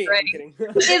ready for me. I'm kidding.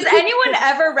 Is anyone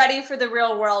ever ready for the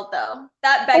real world, though?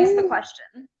 That begs the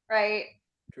question, right?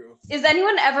 True. Is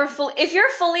anyone ever if you're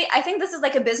fully, I think this is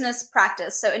like a business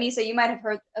practice. So Anissa, you might have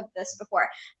heard of this before,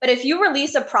 but if you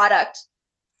release a product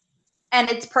and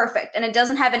it's perfect and it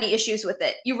doesn't have any issues with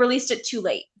it, you released it too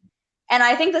late. And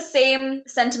I think the same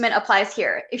sentiment applies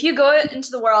here. If you go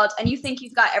into the world and you think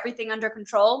you've got everything under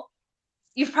control,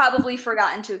 you've probably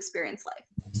forgotten to experience life.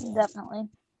 Definitely.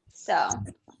 So.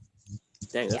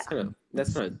 Dang, that's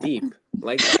kind of deep. I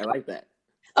like that.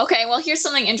 Okay, well, here's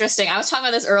something interesting. I was talking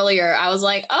about this earlier. I was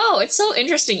like, oh, it's so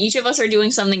interesting. Each of us are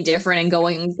doing something different and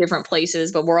going different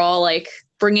places, but we're all like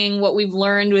bringing what we've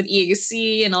learned with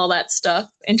EAC and all that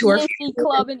stuff into our EAC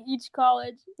club in each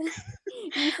college.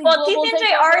 Well,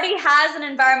 TCNJ already has an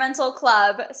environmental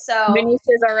club, so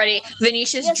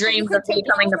Venetia's dreams of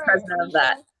becoming the president of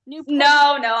that. No,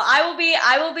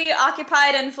 I will be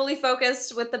occupied and fully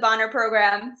focused with the Bonner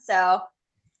program. So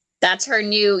that's her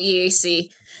new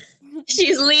EAC.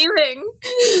 She's leaving.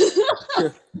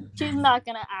 She's not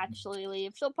gonna actually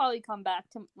leave. She'll probably come back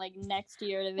to like next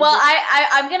year to visit. Well,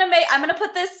 I'm gonna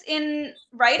put this in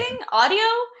writing, audio.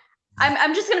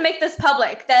 I'm just gonna make this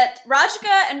public that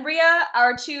Rajika and Ria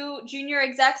are two junior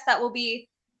execs that will be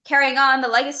carrying on the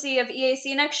legacy of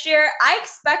EAC next year. I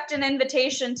expect an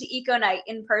invitation to Eco Night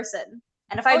in person,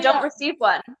 and if I don't receive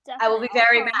one, definitely. I will be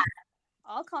very mad.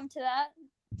 I'll come to that.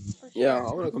 Sure. Yeah,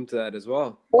 I want to come to that as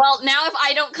well. Well, now if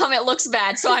I don't come, it looks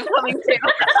bad, so I'm coming too.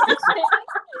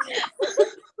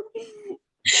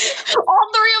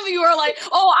 All three of you are like,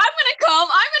 oh, I'm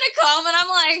gonna come, and I'm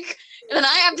like, then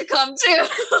I have to come too.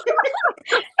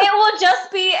 It will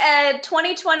just be a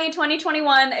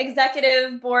 2020-2021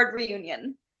 executive board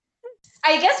reunion.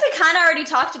 I guess we kind of already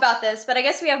talked about this, but I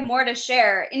guess we have more to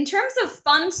share. In terms of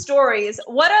fun stories,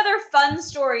 what other fun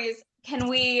stories can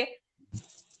we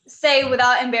say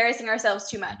without embarrassing ourselves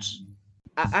too much?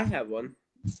 I have one.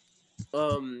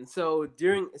 So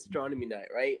during astronomy night,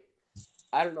 right?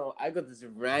 I don't know, I got this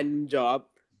random job.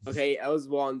 Okay, I was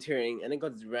volunteering and I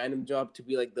got this random job to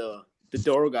be like the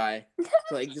door guy.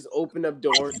 To like just open up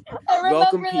doors,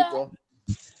 welcome people.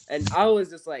 And I was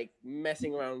just like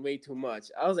messing around way too much.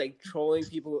 I was like trolling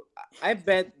people. I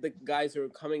bet the guys who were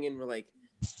coming in were like,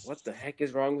 what the heck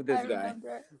is wrong with this guy?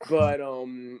 But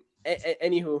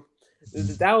anywho,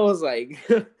 that was like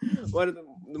one of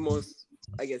the most,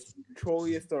 I guess,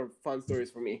 trolliest or fun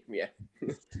stories for me. Yeah.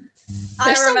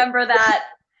 I remember that.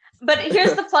 But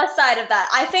here's the plus side of that.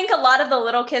 I think a lot of the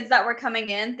little kids that were coming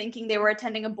in thinking they were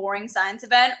attending a boring science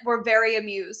event were very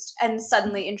amused and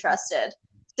suddenly interested.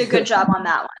 So good job on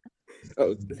that one.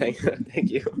 Oh, thank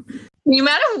you. The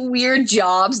amount of weird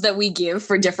jobs that we give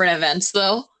for different events,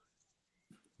 though.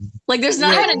 Like, there's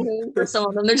not even a name for some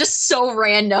of them. They're just so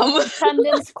random.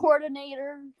 Attendance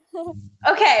coordinator.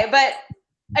 Okay, but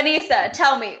Anissa,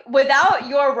 tell me, without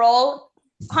your role,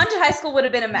 Haunted High School would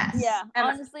have been a mess. Yeah,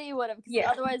 honestly, it would have.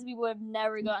 Otherwise, we would have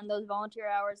never gotten those volunteer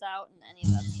hours out and any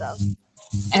of that stuff.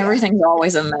 Everything's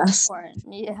always a mess.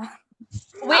 Yeah.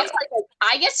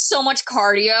 I get so much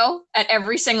cardio at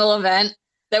every single event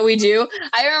that we do.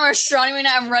 I remember astronomy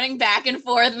night, I'm running back and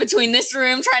forth between this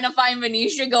room, trying to find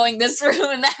Venetia, going this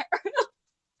room and that room.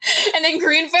 And then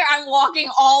Green Fair, I'm walking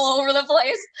all over the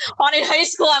place. Haunted High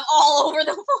School, I'm all over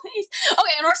the place.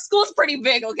 Okay, and our school's pretty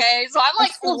big, okay? So I'm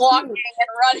like walking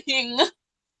and running.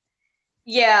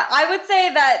 Yeah, I would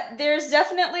say that there's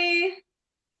definitely,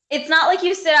 it's not like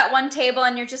you sit at one table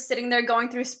and you're just sitting there going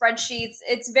through spreadsheets.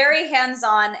 It's very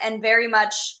hands-on and very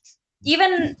much,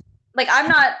 even like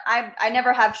I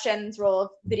never have Shen's role of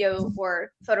video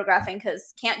or photographing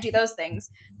because can't do those things.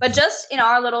 But just in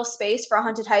our little space for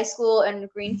Haunted High School and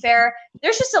Green Fair,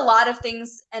 there's just a lot of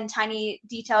things and tiny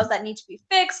details that need to be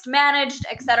fixed, managed,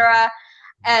 etc.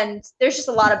 And there's just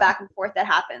a lot of back and forth that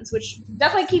happens, which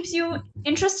definitely keeps you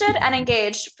interested and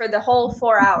engaged for the whole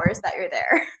 4 hours that you're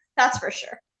there. That's for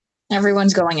sure.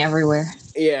 Everyone's going everywhere.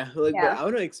 Yeah, but I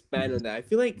want to expand on that. I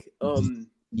feel like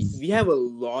we have a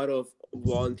lot of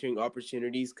volunteering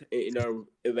opportunities in our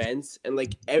events, and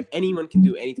like anyone can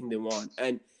do anything they want,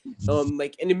 and and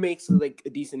it makes like a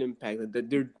decent impact that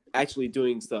they're actually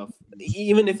doing stuff,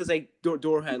 even if it's like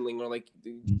door handling or like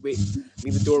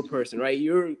the door person, right?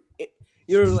 You're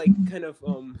like kind of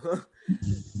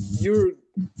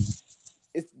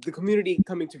it's the community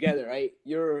coming together, right?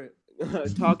 You're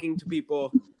talking to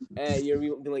people, and you're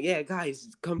being like, yeah, guys,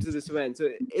 come to this event. So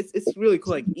it's really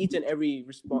cool. Like each and every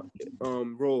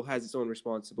role has its own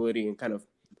responsibility and kind of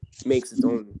makes its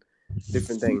own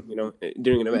different thing,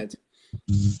 during an event.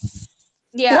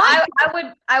 Yeah,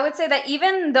 I would say that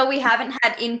even though we haven't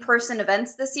had in-person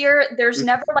events this year, there's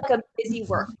never like a busy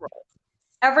work role.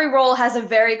 Every role has a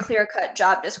very clear-cut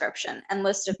job description and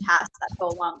list of tasks that go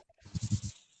along with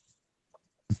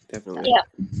it. Definitely. Yeah.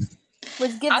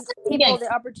 Which gives people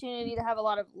the opportunity to have a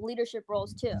lot of leadership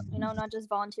roles too, not just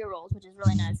volunteer roles, which is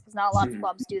really nice because not a lot of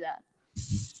clubs do that.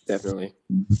 Definitely.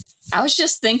 I was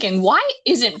just thinking, why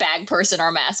isn't Bag Person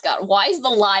our mascot? Why is the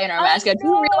lion our mascot? Do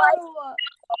you realize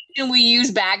can we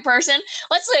use Bag Person?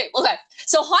 Let's say, okay.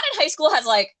 So Haunted High School has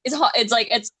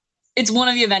it's one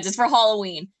of the events. It's for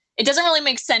Halloween. It doesn't really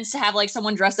make sense to have like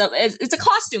someone dressed up. It's a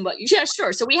costume, but yeah,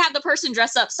 sure. So we have the person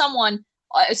dressed up. Someone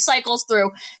cycles through.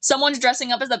 Someone's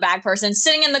dressing up as the Bag Person,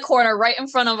 sitting in the corner right in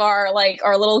front of our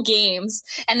little games,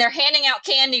 and they're handing out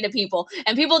candy to people,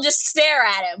 and people just stare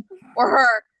at him or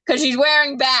her because she's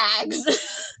wearing bags.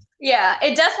 Yeah,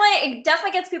 it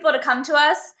definitely gets people to come to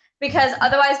us because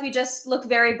otherwise we just look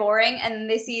very boring, and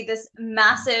they see this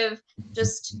massive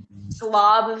just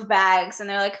glob of bags, and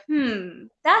they're like,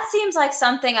 that seems like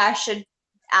something I should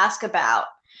ask about.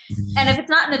 And if it's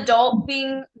not an adult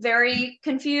being very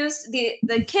confused,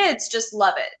 the kids just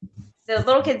love it. The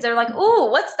little kids, they're like, ooh,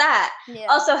 what's that? Yeah.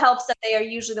 Also helps that they are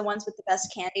usually the ones with the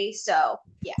best candy. So,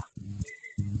 yeah.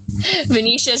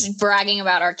 Venetia's bragging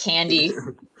about our candy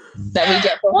that we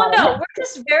get. Well, no, we're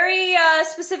just very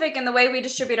specific in the way we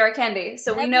distribute our candy.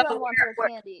 So we know wants our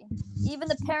candy. Even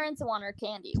the parents want our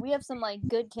candy. We have some,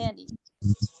 good candy.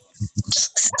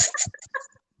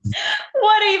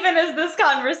 What even is this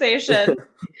conversation?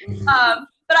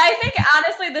 But I think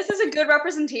honestly, this is a good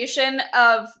representation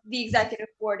of the executive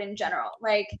board in general.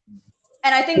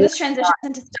 And I think this transitions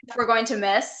into stuff we're going to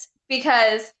miss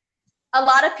because a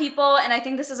lot of people, and I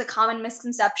think this is a common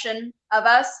misconception of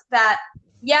us, that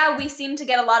yeah, we seem to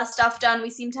get a lot of stuff done. We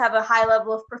seem to have a high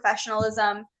level of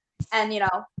professionalism and,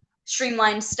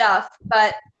 streamlined stuff.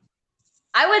 But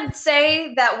I would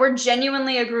say that we're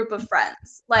genuinely a group of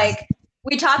friends.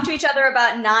 We talk to each other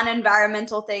about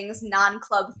non-environmental things,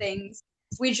 non-club things.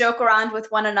 We joke around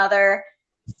with one another.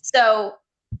 So,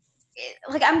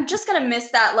 I'm just going to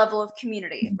miss that level of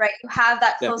community, right? You have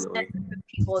that close-knit group of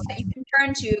people that you can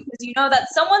turn to because you know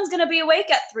that someone's going to be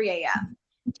awake at 3 a.m.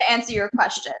 to answer your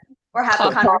question or have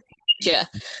a conversation. Yeah.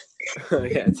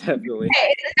 Yeah, definitely.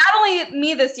 Hey, it's not only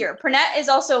me this year. Pranette is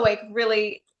also awake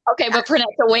really. Okay, but Pranette's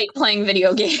awake playing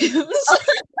video games.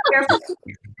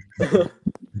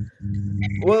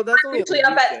 Well, that's only usually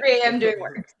up at 3 a.m. doing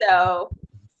work, so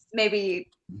maybe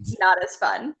not as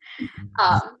fun.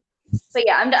 But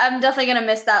yeah, I'm definitely gonna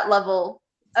miss that level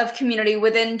of community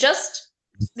within just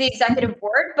the executive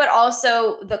board, but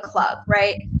also the club,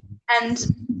 right? And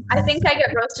I think I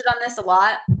get roasted on this a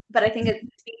lot, but I think it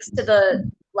speaks to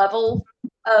the level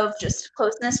of just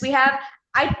closeness we have.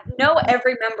 I know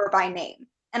every member by name.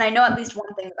 And I know at least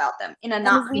one thing about them.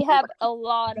 We have a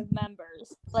lot of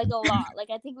members, a lot.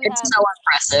 I think we it's have so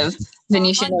impressive.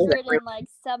 Venetia knows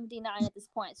 79 at this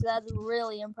point, so that's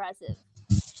really impressive.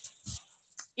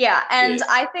 Yeah, and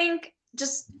I think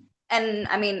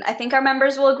I think our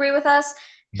members will agree with us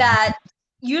that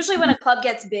usually when a club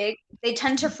gets big, they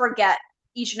tend to forget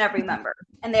each and every member,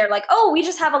 and they're like, "Oh, we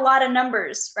just have a lot of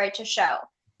numbers, right, to show."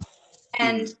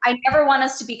 And I never want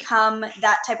us to become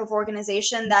that type of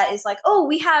organization that is like, oh,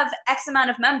 we have X amount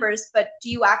of members, but do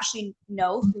you actually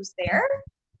know who's there?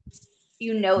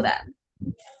 You know them.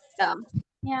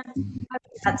 Yeah,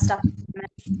 that stuff.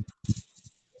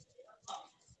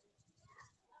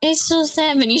 It's so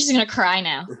sad. Venetia's going to cry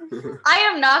now. I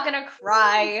am not going to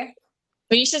cry.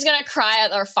 Venetia's going to cry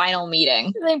at our final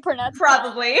meeting.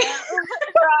 Probably.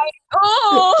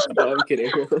 Oh! No, I'm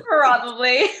kidding.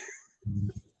 Probably.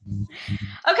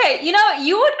 Okay,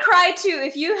 you would cry too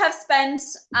if you have spent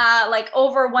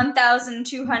over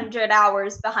 1,200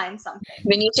 hours behind something.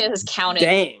 Venetia has counted.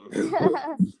 Dang.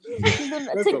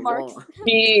 Tick marks.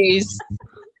 Jeez.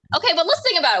 Okay, but let's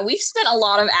think about it. We've spent a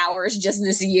lot of hours just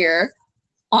this year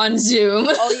on Zoom.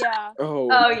 Oh yeah.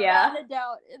 Oh yeah. Without a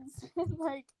doubt, it's Zoom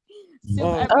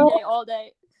every day, all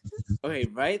day. Okay,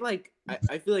 right?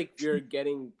 I feel like we're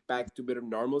getting back to a bit of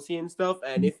normalcy and stuff.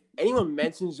 And if anyone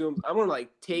mentions Zoom, I'm gonna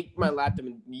take my laptop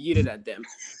and yeet it at them.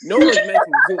 No one's mentioning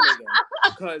Zoom again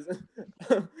because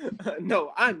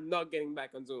no, I'm not getting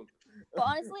back on Zoom. But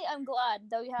honestly, I'm glad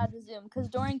that we had the Zoom because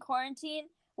during quarantine,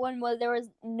 when there was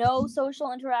no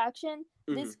social interaction,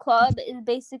 this club is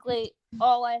basically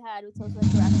all I had with social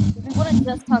interaction. we wouldn't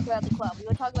just talk about the club. We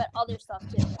would talk about other stuff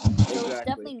too. So it's Exactly.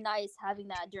 definitely nice having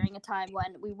that during a time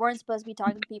when we weren't supposed to be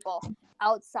talking to people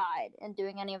outside and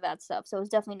doing any of that stuff. So it was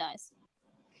definitely nice.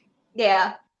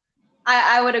 Yeah.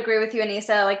 I would agree with you,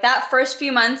 Anissa. Like that first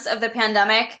few months of the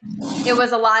pandemic, it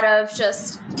was a lot of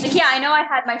just like, yeah, I know I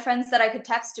had my friends that I could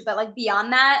text to, but like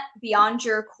beyond that, beyond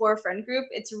your core friend group,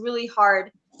 it's really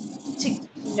hard to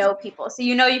know people. So,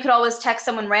 you could always text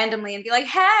someone randomly and be like,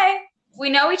 hey,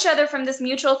 we know each other from this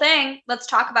mutual thing. Let's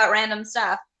talk about random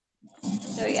stuff.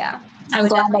 So, yeah. I'm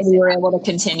glad that we were able to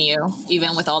continue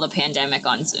even with all the pandemic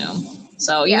on Zoom.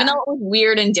 So even though it was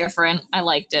weird and different, I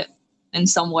liked it in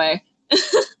some way.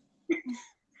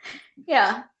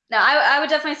 Yeah. No, I would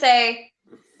definitely say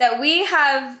that we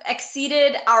have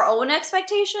exceeded our own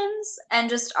expectations and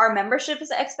just our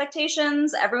membership's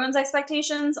expectations, everyone's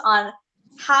expectations on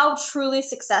how truly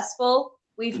successful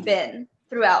we've been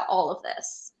throughout all of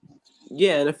this.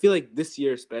 Yeah, and I feel like this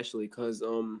year especially because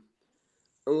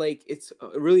like it's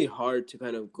really hard to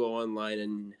kind of go online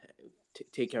and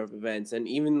take care of events, and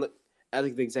even as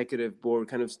like the executive board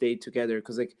kind of stayed together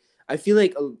because like I feel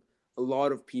like a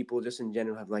lot of people just in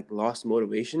general have like lost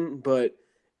motivation, but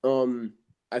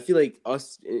I feel like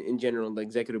us in general, the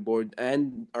executive board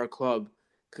and our club,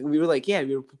 we were like, yeah,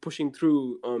 we were pushing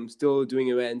through, still doing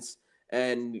events,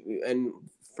 and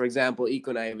for example,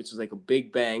 Eco Night, which was like a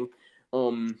big bang,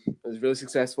 it was really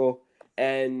successful,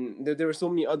 and there were so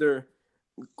many other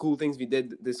cool things we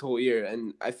did this whole year,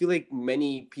 and I feel like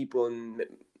many people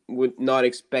would not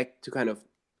expect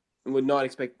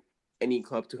any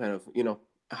club to kind of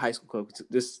a high school club to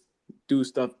just do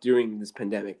stuff during this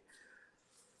pandemic.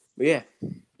 But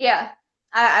yeah,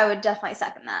 I would definitely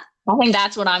second that. I think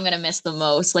that's what I'm gonna miss the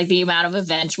most, like the amount of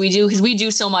events we do, because we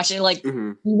do so much. Like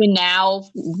even now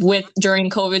during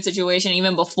COVID situation,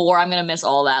 even before, I'm gonna miss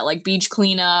all that, like beach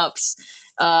cleanups,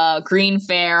 Green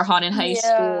Fair, Haunted High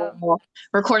School,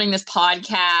 recording this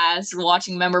podcast,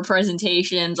 watching member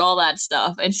presentations, all that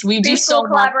stuff. We do so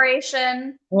much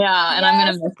collaboration. Yeah, and I'm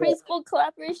gonna miss the preschool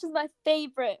collaboration is my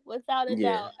favorite, without a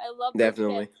doubt. I love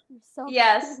definitely. So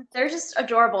yes, cute. They're just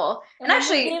adorable. And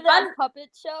actually, that puppet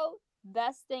show,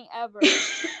 best thing ever.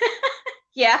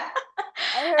 Yeah.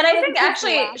 And I think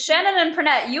actually, Shannon and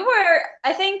Pernette,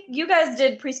 I think you guys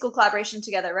did preschool collaboration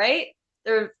together, right?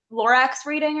 The Lorax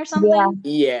reading or something?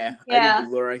 Yeah. I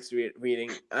did the Lorax reading.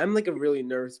 I'm like a really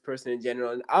nervous person in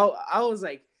general, and I was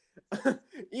like,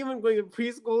 even going to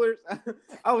preschoolers,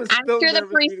 I was I'm still sure the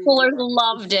preschoolers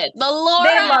loved it. The Lorax!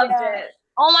 They loved it.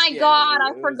 Oh my God,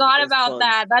 I forgot about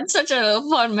that. That's such a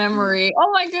fun memory.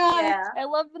 Oh my God. Yeah. I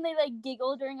love when they like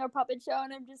giggle during our puppet show,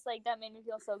 and I'm just like, that made me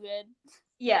feel so good.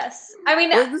 Yes. I mean,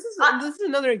 this is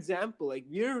another example. Like,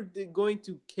 we're going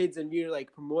to kids and we're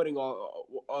like promoting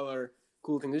all our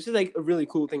cool things. This is like a really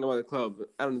cool thing about the club.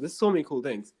 I don't know. There's so many cool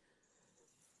things.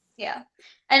 Yeah.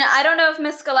 And I don't know if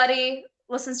Miss Scaletti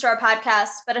listens to our podcast,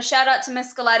 but a shout out to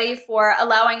Miss Scaletti for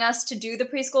allowing us to do the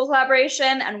preschool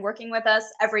collaboration and working with us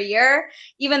every year.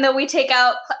 Even though we take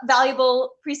out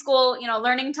valuable preschool,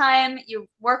 learning time, you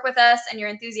work with us and you're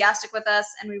enthusiastic with us,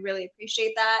 and we really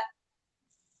appreciate that.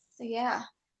 So yeah,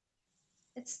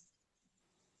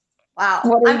 wow.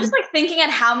 I'm just like thinking at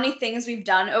how many things we've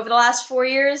done over the last 4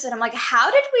 years, and I'm like,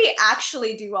 how did we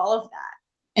actually do all of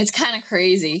that? It's kind of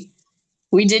crazy.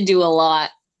 We did do a lot.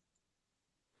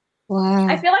 Wow.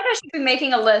 I feel like I should be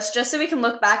making a list just so we can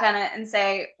look back on it and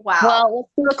say, wow. Well,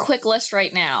 let's do a quick list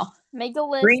right now. Make a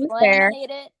list, Green Fair. laminate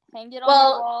it, hang it on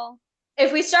the wall.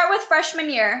 If we start with freshman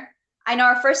year, I know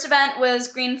our first event was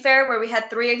Green Fair, where we had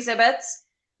 3 exhibits.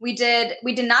 We did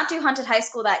not do Haunted High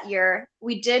School that year.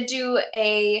 We did do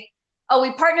we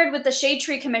partnered with the Shade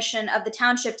Tree Commission of the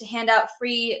township to hand out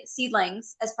free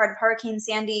seedlings as part of Hurricane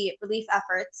Sandy relief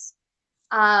efforts.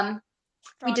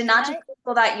 We did not do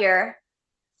preschool that year.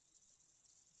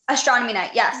 Astronomy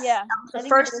night, yes. Yeah. That was the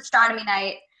first astronomy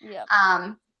night. Yeah.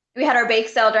 We had our bake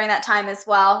sale during that time as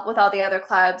well with all the other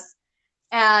clubs.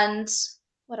 And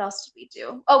what else did we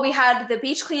do? Oh, we had the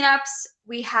beach cleanups.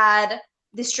 We had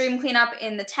the stream cleanup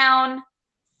in the town.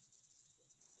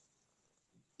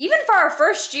 Even for our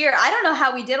first year, I don't know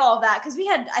how we did all of that because we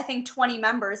had, I think, 20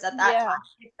 members at that time.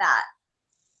 Like that.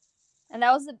 And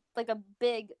that was a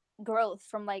big growth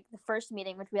from like the first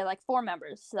meeting, which we had like 4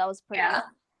 members. So that was pretty good.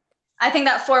 I think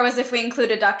that 4 was if we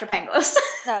included Dr. Panglos.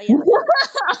 Oh, yeah.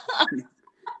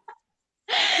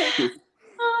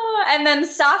 And then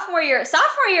sophomore year,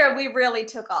 we really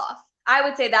took off. I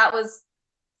would say that was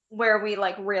where we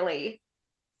like really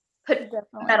put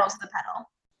pedal to the pedal.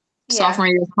 Sophomore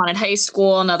year, Haunted High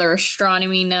School, another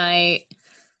astronomy night.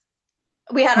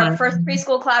 We had our first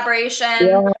preschool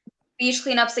collaboration, beach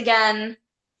cleanups again.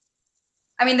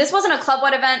 I mean, this wasn't a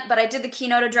club-wide event, but I did the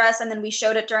keynote address and then we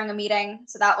showed it during a meeting.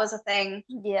 So that was a thing.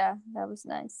 Yeah, that was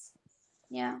nice.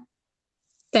 Yeah.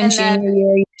 Then And junior then-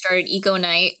 year, you started Eco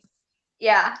Night.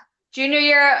 Yeah. Junior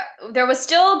year, there was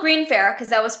still Green Fair because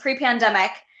that was pre-pandemic.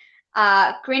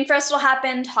 Green Fair still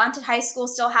happened. Haunted High School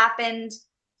still happened.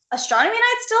 Astronomy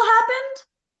Night still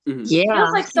happened. Yeah.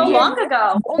 Feels like so Yeah. long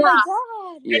ago. Oh my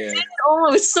god. Yeah. Oh,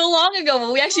 it was so long ago,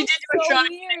 but we actually did do so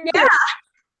astronomy. weird. Yeah.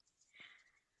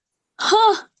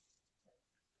 Huh.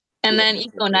 And Yeah, then that's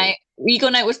Eco okay. Night. Eco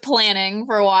Night was planning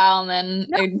for a while, and then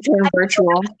No, it turned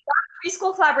virtual.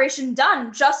 Preschool collaboration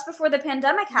done just before the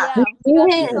pandemic happened. Yeah,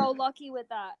 we Yeah. got so lucky with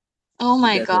that. Oh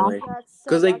my god. Definitely. That's so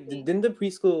Because like, lucky. didn't the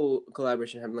preschool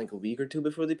collaboration happen like a week or two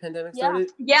before the pandemic Yeah.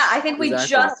 started? Yeah, I think we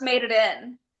Exactly. just made it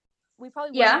in. We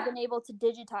probably Yeah. wouldn't have been able to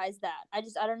digitize that. I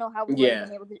don't know how we would Yeah. have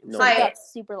been able to. No. So we got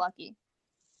super lucky.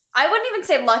 I wouldn't even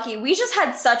say lucky. We just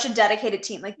had such a dedicated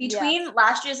team. Like between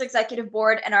last year's executive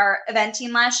board and our event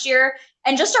team last year,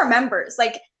 and just our members.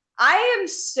 Like I am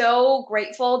so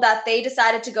grateful that they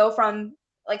decided to go from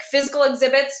like physical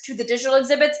exhibits to the digital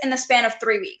exhibits in the span of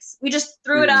 3 weeks. We just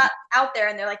threw it out there,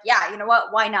 and they're like, "Yeah, you know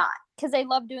what? Why not?" Because they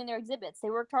love doing their exhibits. They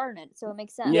worked hard on it, so it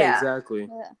makes sense. Yeah, Yeah. exactly.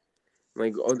 Yeah.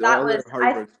 Like all That their was-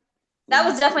 hard work. That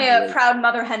was definitely a proud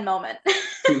mother hen moment.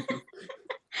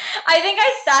 I think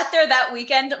I sat there that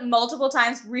weekend multiple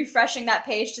times refreshing that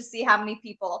page to see how many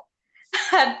people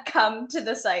had come to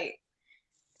the site.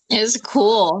 It was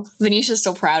cool. Venetia's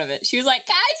so proud of it. She was like,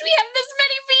 guys, we have this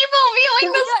many people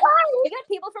viewing this We got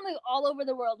people from like all over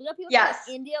the world. We got people Yes.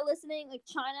 from like, India listening, like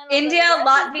China, and all India, that.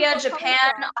 Where are these Latvia, people coming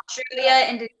Japan, from? Australia,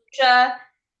 Indonesia.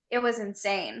 It was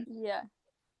insane. Yeah.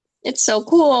 It's so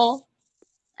cool.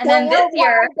 And then this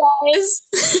year, guys.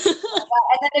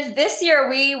 and then if this year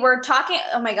we were talking,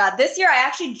 oh my God, this year I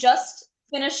actually just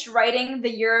finished writing the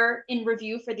year in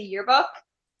review for the yearbook.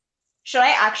 Should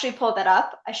I actually pull that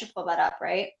up? I should pull that up,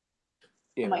 right?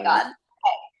 Yeah, Oh my why God. not?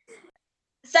 Okay.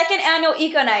 Second annual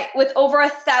Eco Night with over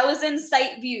 1,000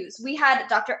 site views. We had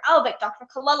Dr. Alvick, Dr.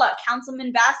 Kalala,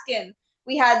 Councilman Baskin.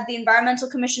 We had the Environmental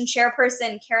Commission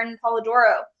Chairperson, Karen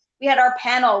Polidoro. We had our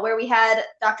panel where we had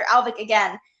Dr. Alvick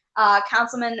again,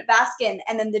 Councilman Baskin,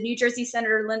 and then the New Jersey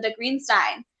Senator Linda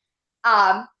Greenstein.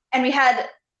 And we had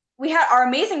our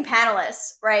amazing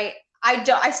panelists, right?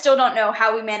 I still don't know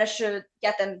how we managed to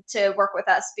get them to work with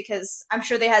us because I'm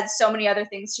sure they had so many other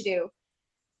things to do.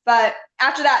 But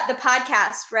after that, the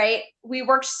podcast, right? We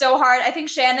worked so hard. I think,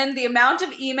 Shannon, the amount of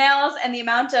emails and the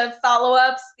amount of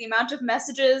follow-ups, the amount of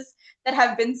messages that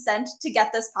have been sent to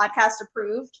get this podcast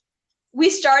approved. We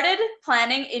started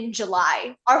planning in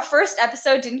July. Our first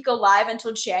episode didn't go live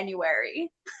until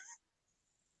January.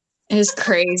 It is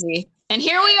crazy. And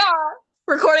here we are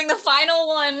recording the final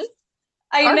one.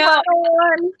 I Our know. final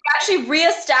one. We actually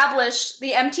reestablished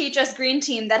the MTHS Green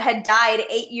Team that had died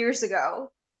 8 years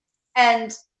ago.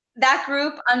 And that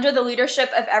group, under the leadership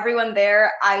of everyone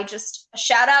there, I just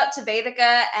shout out to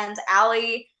Vedika and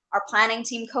Ali, our planning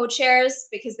team co-chairs,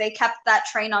 because they kept that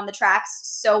train on the tracks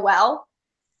so well.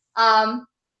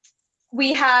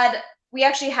 We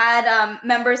actually had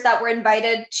members that were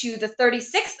invited to the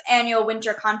 36th annual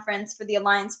winter conference for the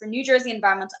Alliance for New Jersey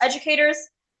Environmental Educators.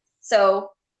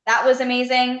 So that was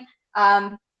amazing.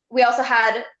 We also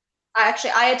had,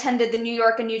 I attended the New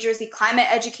York and New Jersey Climate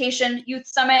Education Youth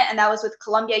Summit, and that was with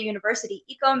Columbia University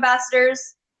Eco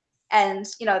Ambassadors. And,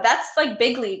 you know, that's like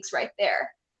big leagues right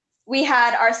there. We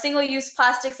had our single-use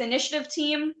plastics initiative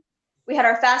team. We had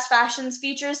our fast fashions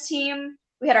features team.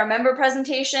 We had our member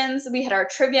presentations. We had our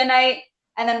trivia night.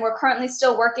 And then we're currently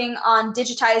still working on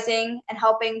digitizing and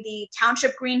helping the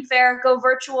Township Green Fair go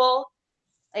virtual.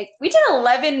 Like, we did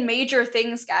 11 major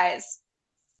things, guys.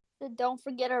 So don't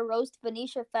forget our Roast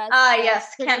Venetia Fest.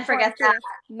 Yes, Pretty can't forget important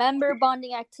that. too. Member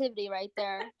bonding activity right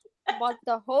there. Brought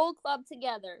the whole club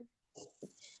together.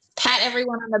 Pat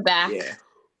everyone on the back. Yeah.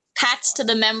 Pats to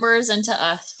the members and to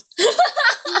us.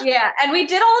 Yeah, and we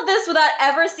did all of this without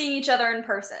ever seeing each other in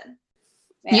person.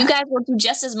 Man. You guys will do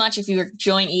just as much if you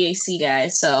join EAC,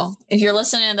 guys. So if you're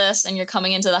listening to this and you're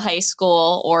coming into the high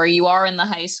school, or you are in the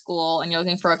high school and you're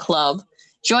looking for a club,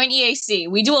 join EAC.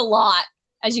 We do a lot,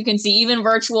 as you can see. Even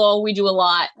virtual, we do a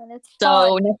lot. And it's So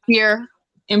fun. next year,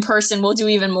 in person, we'll do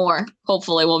even more.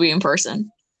 Hopefully, we'll be in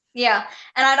person. Yeah,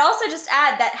 and I'd also just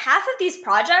add that half of these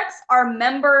projects are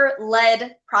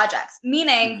member-led projects,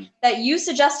 meaning that you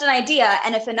suggest an idea,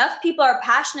 and if enough people are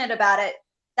passionate about it,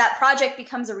 that project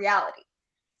becomes a reality.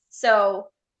 So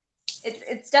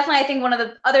it's definitely, I think, one of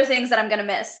the other things that I'm going to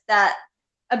miss, that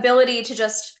ability to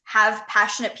just have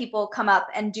passionate people come up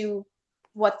and do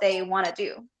what they want to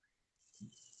do.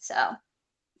 So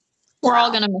We're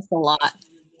all going to miss a lot.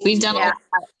 We've done a Yeah.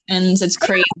 lot, and it's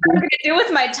crazy. What am I gonna do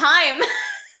with my time?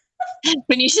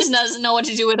 Venetia doesn't know what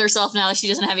to do with herself now that she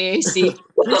doesn't have EAC.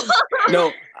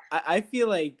 No, I feel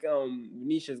like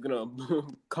Venetia's gonna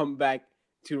come back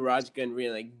to Rajka and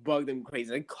really like bug them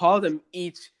crazy. Like call them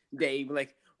each day, be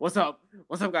like, "What's up?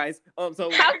 What's up, guys? So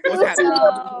what's happening?"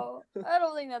 No, I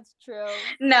don't think that's true.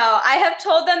 No, I have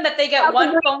told them that they get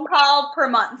one phone call per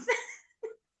month.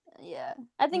 Yeah,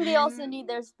 I think they also need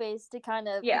their space to kind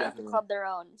of make the club their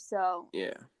own. So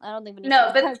yeah, I don't think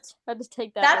I just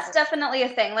take that. That's definitely a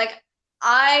thing. Like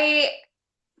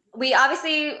we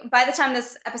obviously, by the time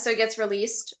this episode gets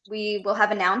released, we will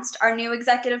have announced our new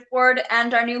executive board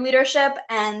and our new leadership.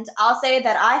 And I'll say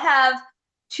that I have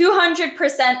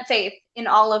 200% faith in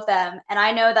all of them. And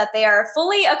I know that they are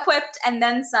fully equipped and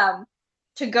then some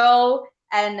to go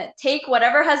and take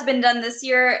whatever has been done this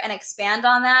year and expand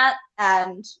on that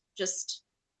and just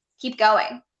keep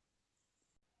going.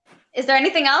 Is there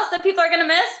anything else that people are going to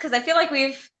miss? Because I feel like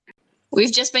we've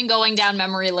just been going down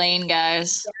memory lane,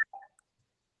 guys. Yeah.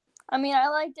 I mean, I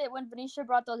liked it when Venetia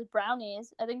brought those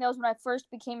brownies. I think that was when I first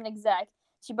became an exec.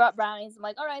 She brought brownies. I'm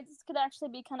like, all right, this could actually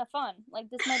be kind of fun. Like,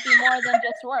 this might be more than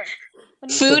just work.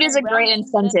 Food is a great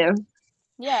incentive.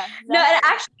 Yeah. Exactly. No, and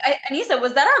actually, Anissa,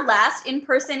 was that our last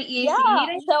in-person EAC meeting? Yeah,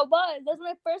 that was. That's when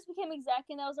I first became exec,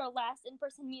 and that was our last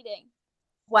in-person meeting.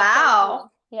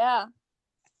 Wow. Yeah.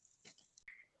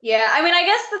 Yeah, I mean, I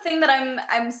guess the thing that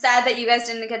I'm sad that you guys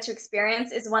didn't get to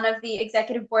experience is one of the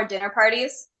executive board dinner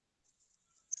parties.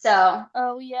 So.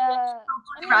 Oh yeah.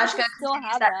 I mean, Rajka still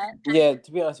have that. Yeah,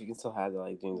 to be honest, you can still have it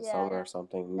like during the summer or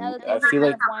something. Now that I feel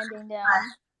like winding down.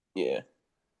 Yeah.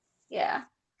 Yeah,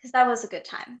 because that was a good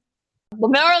time. The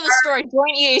moral of the story: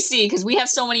 join EAC because we have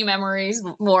so many memories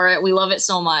for it. We love it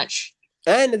so much,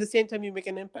 and at the same time, you make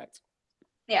an impact.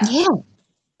 Yeah.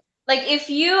 Like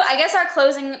I guess our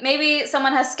closing, maybe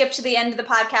someone has skipped to the end of the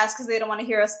podcast because they don't want to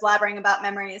hear us blabbering about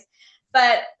memories.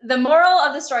 But the moral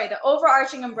of the story, the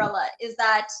overarching umbrella, is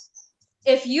that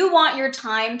if you want your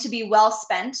time to be well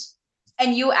spent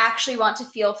and you actually want to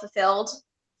feel fulfilled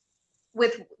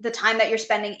with the time that you're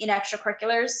spending in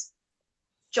extracurriculars,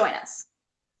 join us.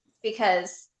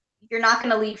 Because you're not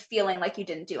going to leave feeling like you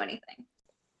didn't do anything.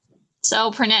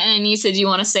 So, Pranette and Anissa, do you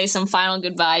want to say some final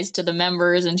goodbyes to the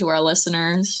members and to our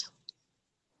listeners?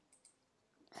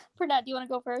 Pranette, do you want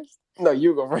to go first? No,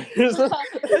 you go first.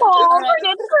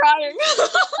 Pranette's crying.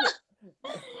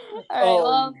 All right,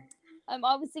 well, I'm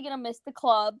obviously going to miss the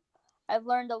club. I've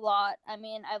learned a lot. I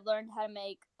mean, I've learned how to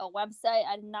make a website.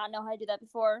 I did not know how to do that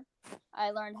before. I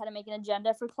learned how to make an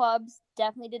agenda for clubs.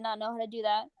 Definitely did not know how to do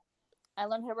that. I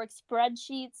learned how to work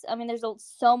spreadsheets. I mean, there's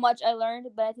so much I learned,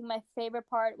 but I think my favorite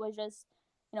part was just,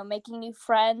 making new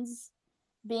friends,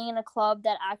 being in a club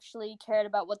that actually cared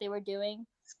about what they were doing.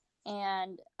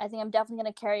 And I think I'm definitely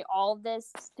going to carry all of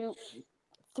this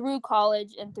through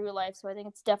college and through life. So I think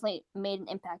it's definitely made an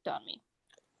impact on me.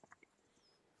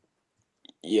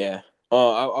 Yeah.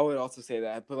 I would also say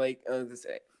that, but like this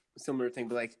similar thing,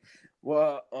 but like,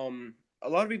 well, a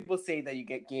lot of people say that you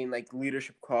gain like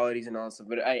leadership qualities and all stuff,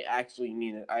 but I actually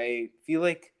mean it. I feel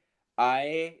like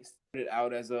I started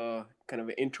out as a kind of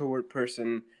an introvert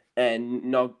person and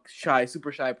not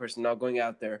super shy person, not going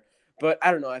out there. But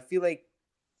I don't know. I feel like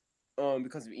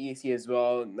because of EAC as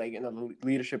well, like in the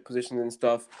leadership positions and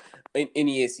stuff in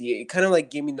EAC, it kind of like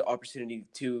gave me the opportunity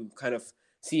to kind of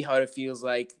see how it feels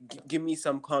like, give me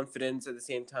some confidence at the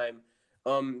same time,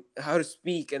 how to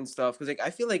speak and stuff. Because like I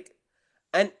feel like,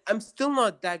 and I'm still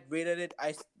not that great at it.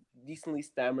 I decently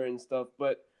stammer and stuff,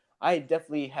 but I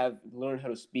definitely have learned how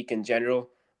to speak in general,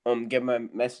 get my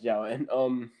message out,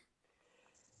 and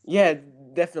yeah,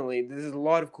 definitely. There's a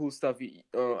lot of cool stuff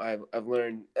I've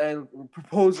learned, and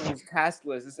proposals, task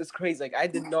lists. It's crazy. Like I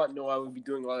did not know I would be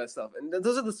doing all that stuff, and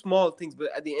those are the small things. But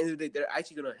at the end of the day, they're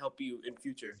actually gonna help you in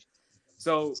future.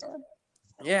 So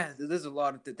yeah, there's a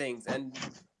lot of the things, and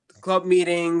club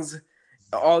meetings,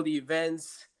 all the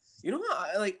events. You know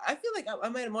what? I feel like I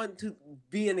might want to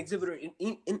be an exhibitor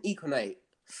in Econite.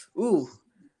 Ooh,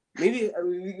 maybe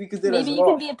we could do that. Maybe you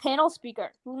can be a panel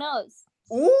speaker. Who knows?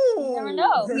 Ooh. You never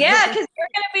know. Yeah, because you're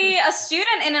going to be a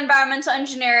student in environmental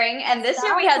engineering, and this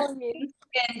year we had students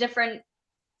in different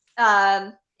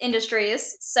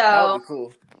industries. So that would be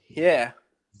cool. Yeah.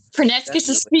 Pranette gets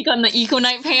to speak on the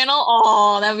Econite panel.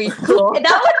 Oh, that'd be cool.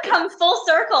 That would come full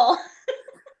circle.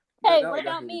 Hey, what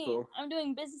about me? Cool. I'm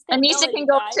doing business. Anissa can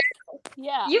go too.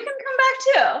 Yeah. You can come back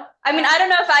too. I mean, I don't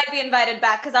know if I'd be invited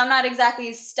back because I'm not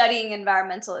exactly studying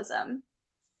environmentalism,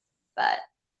 but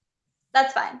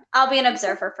that's fine. I'll be an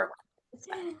observer for one. It's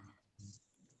fine.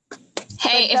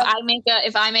 Hey,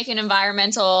 if I make an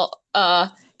environmental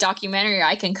documentary,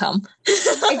 I can come.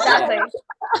 Exactly.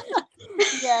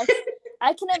 Yes.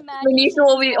 I can imagine. Venetia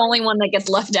will be the only one that gets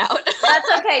left out.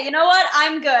 That's okay. You know what?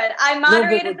 I'm good. I but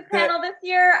moderated the panel this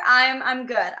year. I'm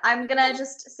good. I'm gonna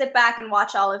just sit back and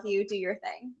watch all of you do your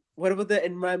thing. What about the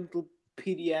environmental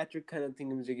pediatric kind of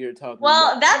thing you're talking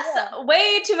Well, about? that's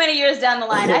way too many years down the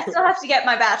line. I still have to get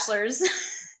my bachelor's.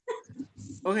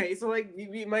 Okay, so like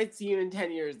we might see you in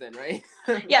 10 years then, right?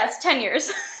 Yes, 10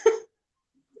 years.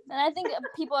 And I think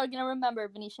people are gonna remember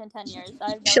Venetia in 10 years.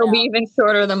 I have no She'll be doubt. even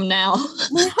shorter than now.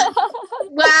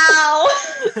 Wow.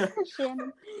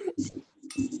 Shannon.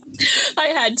 I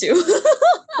had to.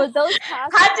 But those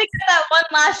past Had to get that one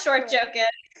last short joke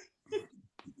in.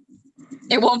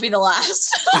 It won't be the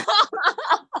last.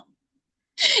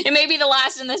 It may be the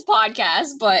last in this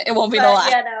podcast, but it won't be the But,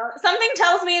 last. yeah, no. Something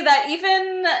tells me that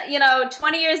even,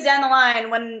 20 years down the line,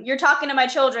 when you're talking to my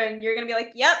children, you're gonna be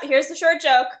like, "Yep, here's the short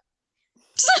joke."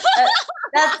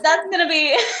 That's gonna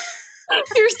be.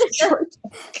 Here's the short.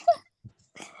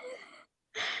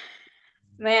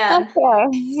 Man.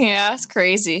 Okay. Yeah, it's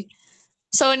crazy.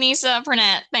 So, Anissa,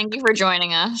 Pernette, thank you for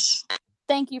joining us.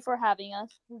 Thank you for having us.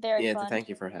 Very Yeah, fun. thank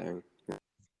you for having.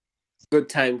 Good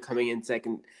time coming in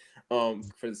second,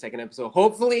 for the second episode.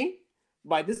 Hopefully,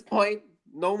 by this point,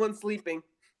 no one's sleeping.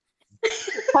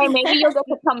 Hey, maybe you'll get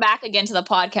to come back again to the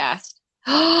podcast.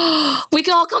 We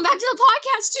can all come back to the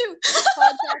podcast too.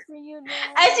 Podcast reunion.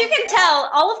 As you can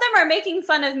tell, all of them are making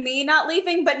fun of me not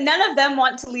leaving, but none of them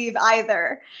want to leave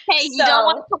either. Hey, you don't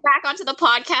want to come back onto the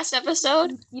podcast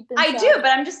episode? I do,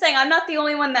 but I'm just saying I'm not the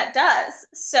only one that does.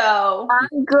 So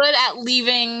I'm good at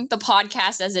leaving the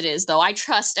podcast as it is, though. I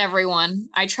trust everyone.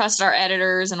 I trust our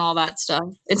editors and all that stuff.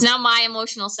 It's now my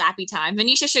emotional sappy time.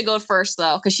 Venetia should go first,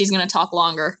 though, because she's going to talk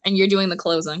longer, and you're doing the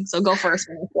closing. So go first,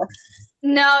 Venetia.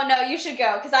 no, you should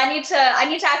go because I need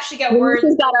to actually get words.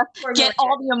 Venetia's gotta for get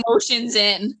all the emotions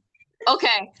in.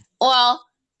 Okay. Well,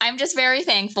 I'm just very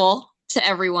thankful to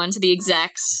everyone, to the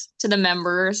execs, to the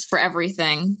members for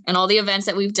everything and all the events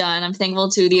that we've done. I'm thankful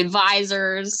to the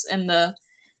advisors and the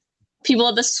people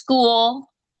at the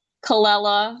school,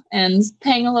 Kalela and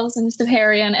Pangalos and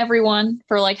Steparia and everyone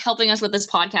for like helping us with this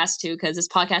podcast too, because this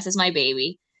podcast is my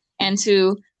baby. And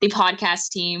to the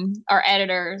podcast team, our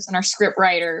editors and our script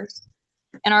writers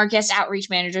and our guest outreach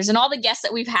managers and all the guests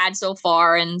that we've had so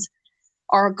far and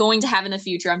are going to have in the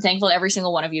future. I'm thankful to every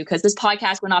single one of you because this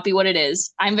podcast would not be what it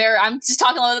is. I'm just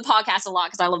talking about the podcast a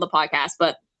lot because I love the podcast,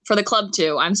 but for the club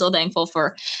too, I'm so thankful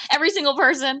for every single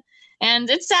person. And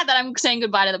it's sad that I'm saying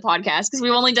goodbye to the podcast because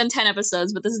we've only done 10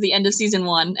 episodes, but this is the end of season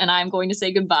 1 and I'm going to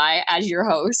say goodbye as your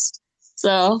host.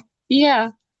 So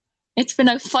yeah, it's been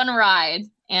a fun ride.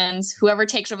 And whoever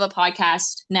takes over the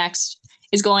podcast next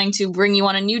is going to bring you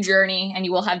on a new journey and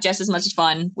you will have just as much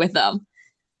fun with them.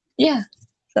 Yeah.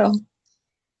 So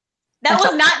that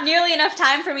was not nearly enough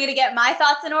time for me to get my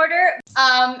thoughts in order.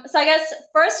 So I guess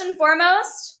first and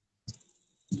foremost,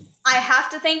 I have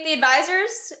to thank the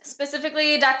advisors,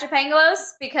 specifically Dr.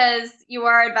 Pangalos, because you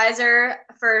are advisor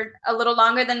for a little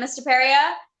longer than Mr.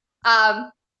 Peria.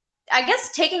 I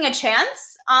guess taking a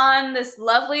chance on this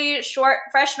lovely short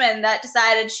freshman that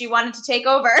decided she wanted to take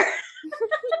over.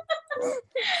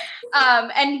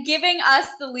 And giving us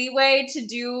the leeway to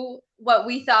do what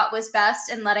we thought was best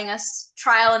and letting us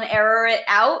trial and error it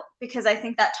out, because I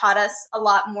think that taught us a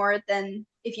lot more than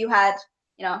if you had,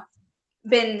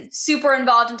 been super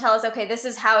involved and tell us, okay, this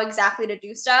is how exactly to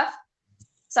do stuff.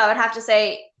 So I would have to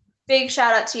say big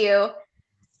shout out to you.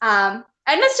 And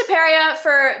Mr. Peria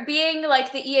for being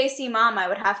like the EAC mom, I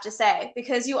would have to say,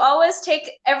 because you always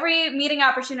take every meeting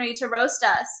opportunity to roast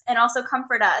us and also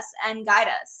comfort us and guide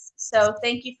us. So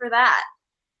thank you for that.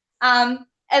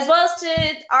 As well as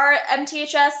to our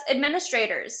MTHS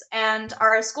administrators and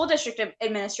our school district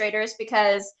administrators,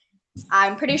 because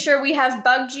I'm pretty sure we have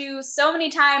bugged you so many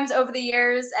times over the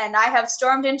years, and I have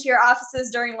stormed into your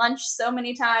offices during lunch so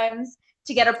many times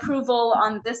to get approval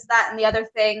on this, that, and the other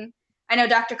thing. I know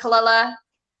Dr. Kalela,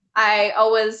 I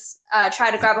always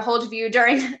try to grab a hold of you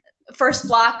during first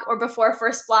block or before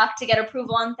first block to get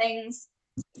approval on things.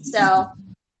 So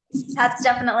that's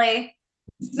definitely,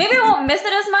 maybe I won't miss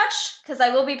it as much because I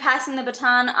will be passing the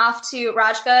baton off to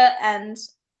Rajka and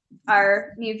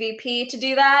our new VP to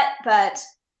do that, but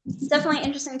definitely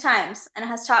interesting times and it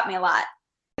has taught me a lot.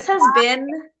 This has been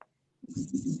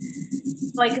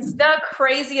like the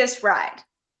craziest ride.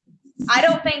 I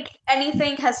don't think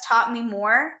anything has taught me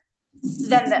more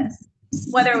than this,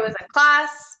 whether it was a class,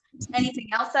 anything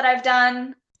else that I've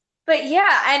done. But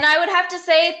yeah, and I would have to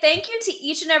say thank you to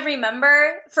each and every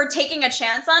member for taking a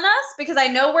chance on us, because I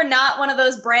know we're not one of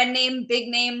those brand name, big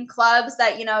name clubs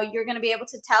that, you're going to be able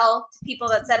to tell to people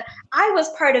that said, I was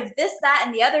part of this, that,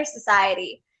 and the other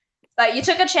society. But you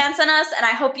took a chance on us, and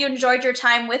I hope you enjoyed your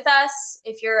time with us.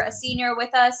 If you're a senior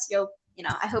with us,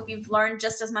 I hope you've learned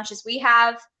just as much as we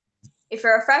have. If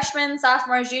you're a freshman,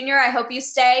 sophomore, junior, I hope you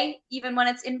stay even when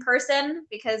it's in person,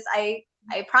 because I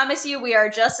promise you we are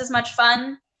just as much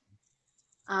fun.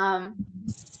 But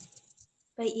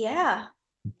yeah,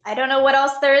 I don't know what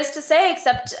else there is to say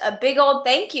except a big old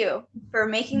thank you for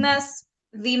making this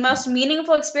the most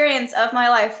meaningful experience of my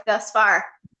life thus far.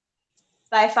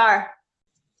 By far.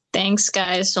 Thanks,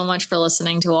 guys, so much for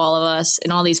listening to all of us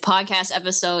in all these podcast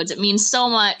episodes. It means so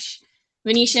much.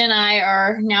 Venetia and I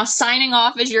are now signing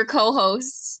off as your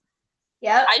co-hosts.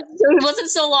 Yep. It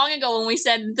wasn't so long ago when we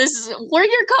said we're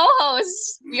your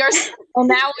co-hosts. And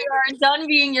now we are done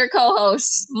being your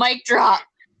co-hosts. Mic drop.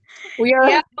 We are.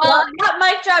 Yeah, well, not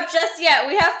mic drop just yet.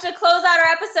 We have to close out our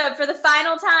episode for the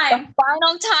final time. The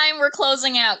final time we're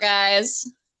closing out, guys.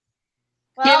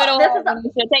 Well, give it away.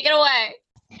 Venetia. Take it away.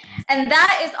 And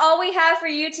that is all we have for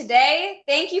you today.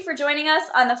 Thank you for joining us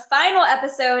on the final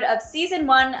episode of Season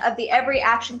 1 of the Every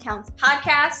Action Counts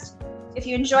podcast. If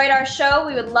you enjoyed our show,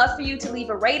 we would love for you to leave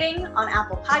a rating on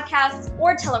Apple Podcasts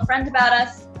or tell a friend about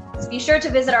us. So be sure to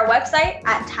visit our website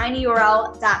at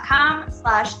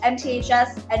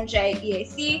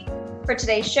tinyurl.com/mthsnjeac for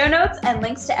today's show notes and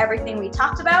links to everything we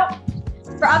talked about.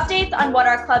 For updates on what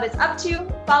our club is up to,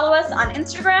 follow us on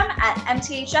Instagram at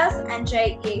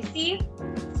mthsnjeac.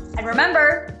 And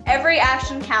remember, every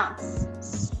action counts.